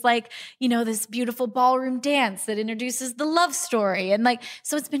them is like, this beautiful ballroom dance that introduces the love story. And like,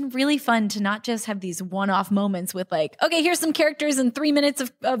 so it's been really fun to not just have these one-off moments with like, okay, here's some characters and 3 minutes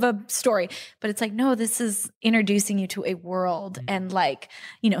of a story, but it's like, no, this is introducing you to a world and like,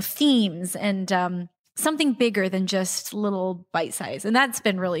 themes and, something bigger than just little bite size. And that's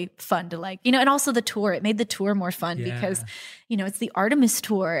been really fun to like, and also the tour, it made the tour more fun because, it's the Artemis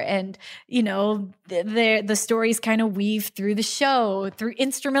tour and, the stories kind of weave through the show, through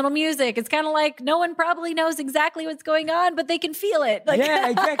instrumental music. It's kind of like no one probably knows exactly what's going on, but they can feel it. Like, yeah,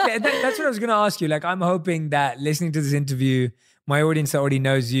 exactly. That's what I was going to ask you. Like, I'm hoping that listening to this interview, my audience that already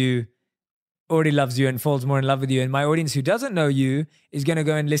knows you, already loves you and falls more in love with you. And my audience who doesn't know you is going to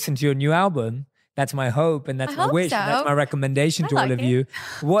go and listen to your new album. That's my hope and that's my wish. So. And that's my recommendation to all of you.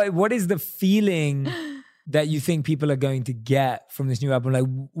 What is the feeling that you think people are going to get from this new album? Like,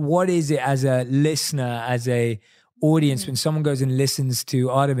 what is it as a listener, as a audience, when someone goes and listens to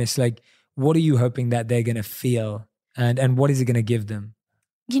Artemis, like, what are you hoping that they're going to feel? And what is it going to give them?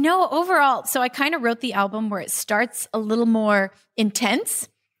 Overall, so I kind of wrote the album where it starts a little more intense.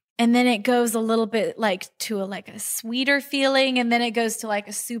 And then it goes a little bit like to a sweeter feeling. And then it goes to like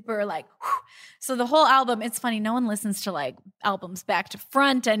a super like, whew. So the whole album, it's funny, no one listens to like albums back to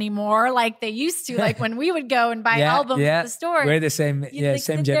front anymore like they used to. Like when we would go and buy albums at the store. We're the same,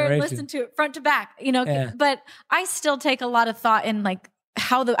 same generation. And listen to it front to back, But I still take a lot of thought in like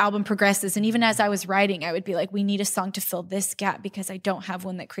how the album progresses. And even as I was writing, I would be like, we need a song to fill this gap because I don't have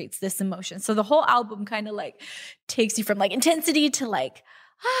one that creates this emotion. So the whole album kind of like takes you from like intensity to like,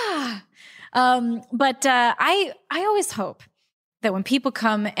 But I always hope that when people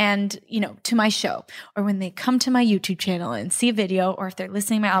come and, to my show or when they come to my YouTube channel and see a video or if they're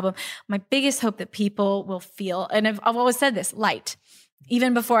listening to my album, my biggest hope that people will feel, and I've always said this, light.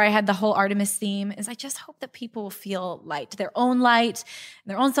 Even before I had the whole Artemis theme, is I just hope that people will feel light, their own light,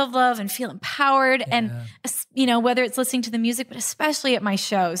 their own self-love and feel empowered. Yeah. And, whether it's listening to the music, but especially at my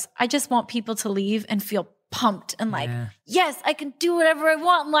shows, I just want people to leave and feel pumped and like, yes, I can do whatever I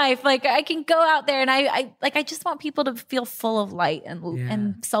want in life. Like I can go out there and I just want people to feel full of light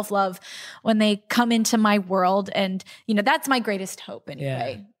and self-love when they come into my world. And, that's my greatest hope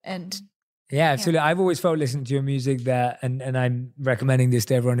anyway. Yeah. And absolutely. I've always felt listening to your music that, and I'm recommending this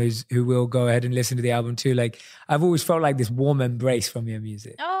to everyone who will go ahead and listen to the album too. Like I've always felt like this warm embrace from your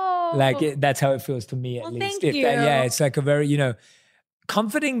music. Oh, like that's how it feels to me at least. Thank you. It's like a very,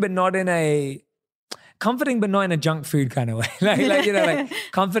 comforting, but not in a junk food kind of way. like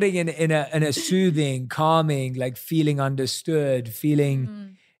comforting in a soothing, calming, like feeling understood,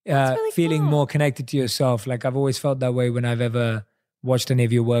 feeling really feeling more connected to yourself. Like I've always felt that way when I've ever watched any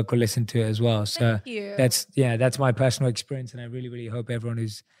of your work or listened to it as well. So thank you. That's my personal experience, and I really, really hope everyone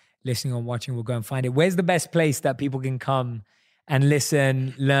who's listening or watching will go and find it. Where's the best place that people can come and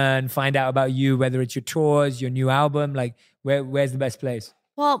listen, learn, find out about you, whether it's your tours, your new album? Like where's the best place?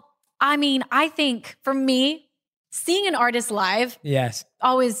 Well, I think for me, seeing an artist live,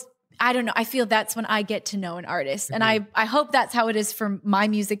 always, I don't know, I feel that's when I get to know an artist. Mm-hmm. And I hope that's how it is for my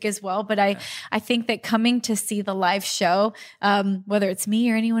music as well. But I think that coming to see the live show, whether it's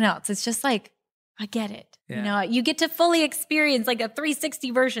me or anyone else, it's just like, I get it. Yeah. You get to fully experience like a 360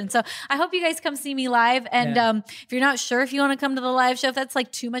 version. So I hope you guys come see me live. And if you're not sure if you want to come to the live show, if that's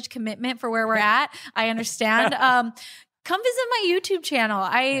like too much commitment for where we're at, I understand. Come visit my YouTube channel.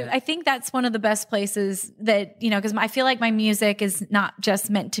 I think that's one of the best places that, because I feel like my music is not just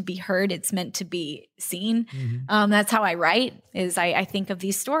meant to be heard, it's meant to be seen. Mm-hmm. That's how I write, is I think of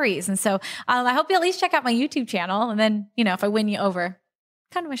these stories. And so I hope you at least check out my YouTube channel. And then, if I win you over,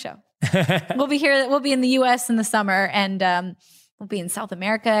 come to my show. We'll be here. We'll be in the US in the summer, and We'll be in South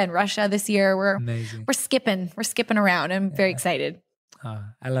America and Russia this year. We're skipping around. I'm very excited. Oh,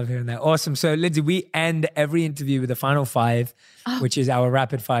 I love hearing that. Awesome. So, Lindsey, we end every interview with a final five, which is our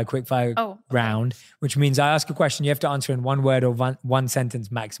rapid fire, quick fire round, which means I ask a question. You have to answer in one word or one sentence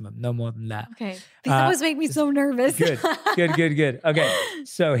maximum. No more than that. Okay. These always make me so nervous. Good. Okay.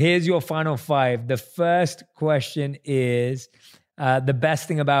 So here's your final five. The first question is the best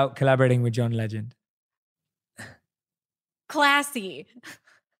thing about collaborating with John Legend. Classy.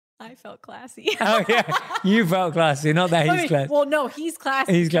 I felt classy. Oh, yeah. You felt classy. Not that he's classy. Well, no, he's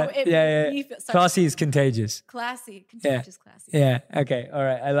classy. He's classy. Yeah. Classy is contagious. Classy. Contagious, classy. Yeah. Okay. All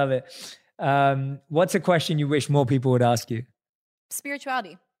right. I love it. What's a question you wish more people would ask you?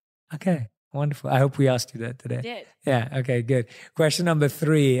 Spirituality. Okay. Wonderful. I hope we asked you that today. I did. Yeah. Okay. Good. Question number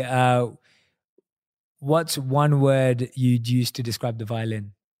 3. What's one word you'd use to describe the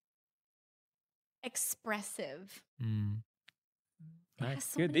violin? Expressive.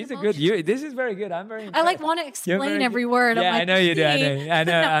 Nice. Good. These are good. This is very good. I'm very impressed. I want to explain every word. Yeah, like, I know you do. I know.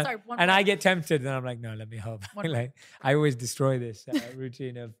 No, sorry, and I get tempted, and I'm like, no, let me hope. Like, I always destroy this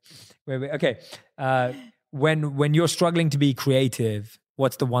routine of. Okay. When you're struggling to be creative,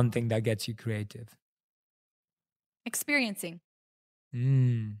 what's the one thing that gets you creative? Experiencing.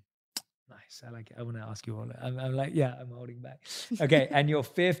 Nice. I like it. I want to ask you all. I'm like, yeah, I'm holding back. Okay. And your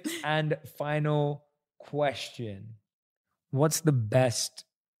fifth and final question. What's the best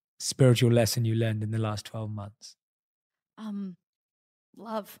spiritual lesson you learned in the last 12 months?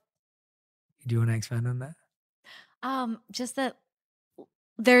 Love. Do you want to expand on that? Just that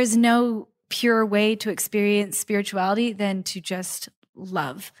there's no pure way to experience spirituality than to just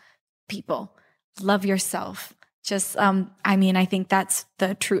love people, love yourself. Just, I think that's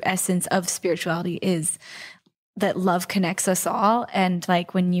the true essence of spirituality, is that love connects us all. And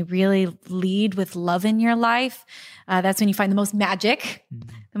like when you really lead with love in your life, that's when you find the most magic,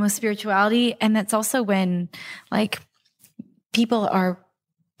 the most spirituality. And that's also when like people are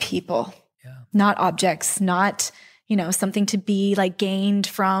people, not objects, not, something to be like gained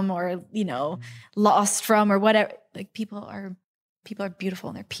from or, lost from or whatever. Like people are beautiful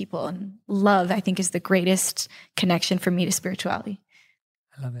and they're people, and love, I think, is the greatest connection for me to spirituality.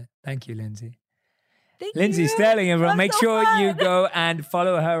 I love it. Thank you, Lindsey. Lindsey Stirling, everyone. Make sure you go and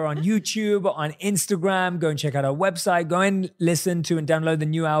follow her on YouTube, on Instagram. Go and check out her website. Go and listen to and download the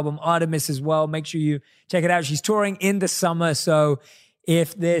new album, Artemis, as well. Make sure you check it out. She's touring in the summer. So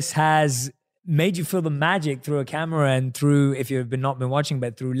if this has made you feel the magic through a camera and through, if you've not been watching,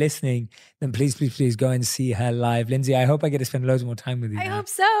 but through listening, then please go and see her live. Lindsey, I hope I get to spend loads more time with you. I hope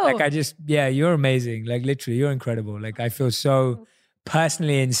so. You're amazing. Like literally, you're incredible. Like I feel so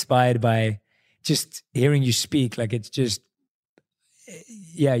personally inspired by just hearing you speak. Like it's just,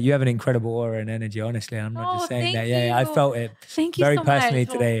 you have an incredible aura and energy, honestly. I'm not just saying that. Yeah, I felt it very personally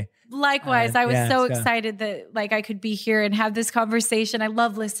today. Likewise, I was so excited that like I could be here and have this conversation. I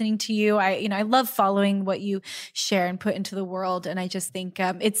love listening to you. I love following what you share and put into the world. And I just think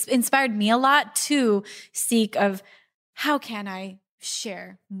it's inspired me a lot to seek of how can I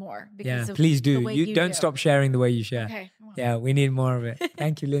share more. Because please do. You don't stop sharing the way you share. Okay. Yeah, we need more of it.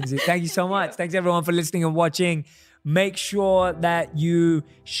 Thank you, Lindsey. Thank you so much. Thanks everyone for listening and watching. Make sure that you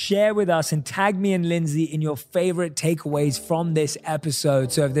share with us and tag me and Lindsey in your favorite takeaways from this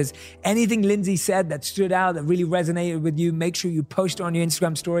episode. So if there's anything Lindsey said that stood out, that really resonated with you, make sure you post it on your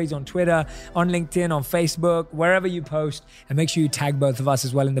Instagram stories, on Twitter, on LinkedIn, on Facebook, wherever you post. And make sure you tag both of us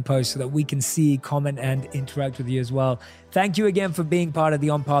as well in the post so that we can see, comment, and interact with you as well. Thank you again for being part of the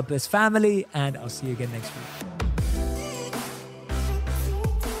On Purpose family, and I'll see you again next week.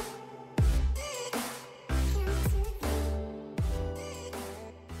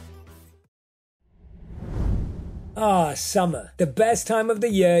 Summer. The best time of the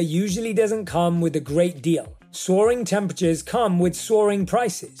year usually doesn't come with a great deal. Soaring temperatures come with soaring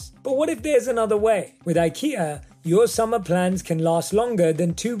prices. But what if there's another way? With IKEA, your summer plans can last longer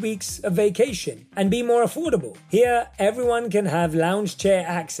than 2 weeks of vacation and be more affordable. Here, everyone can have lounge chair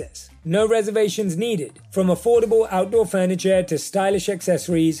access. No reservations needed. From affordable outdoor furniture to stylish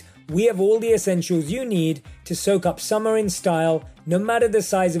accessories, we have all the essentials you need to soak up summer in style, no matter the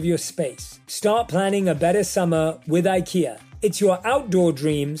size of your space. Start planning a better summer with IKEA. It's your outdoor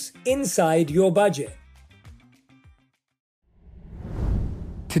dreams inside your budget.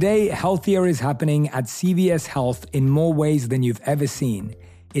 Today, healthier is happening at CVS Health in more ways than you've ever seen.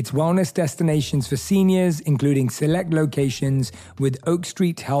 It's wellness destinations for seniors, including select locations with Oak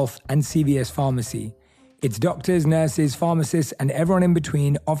Street Health and CVS Pharmacy. It's doctors, nurses, pharmacists, and everyone in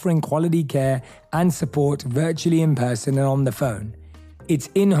between offering quality care and support virtually, in person, and on the phone. It's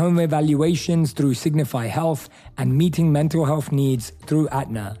in-home evaluations through Signify Health and meeting mental health needs through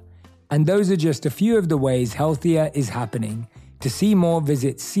Aetna. And those are just a few of the ways healthier is happening. To see more,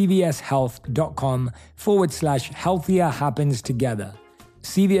 visit cvshealth.com/healthier happens together.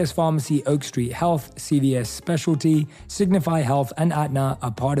 CVS Pharmacy, Oak Street Health, CVS Specialty, Signify Health, and Aetna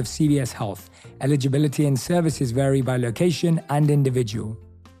are part of CVS Health. Eligibility and services vary by location and individual.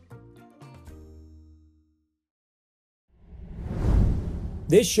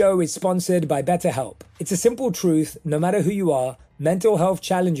 This show is sponsored by BetterHelp. It's a simple truth, no matter who you are, mental health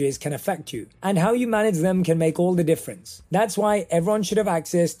challenges can affect you, and how you manage them can make all the difference. That's why everyone should have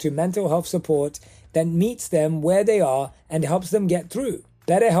access to mental health support that meets them where they are and helps them get through.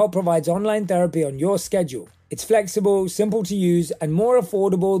 BetterHelp provides online therapy on your schedule. It's flexible, simple to use, and more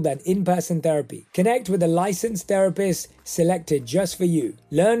affordable than in-person therapy. Connect with a licensed therapist selected just for you.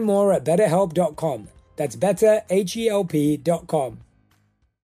 Learn more at betterhelp.com. That's betterhelp.com.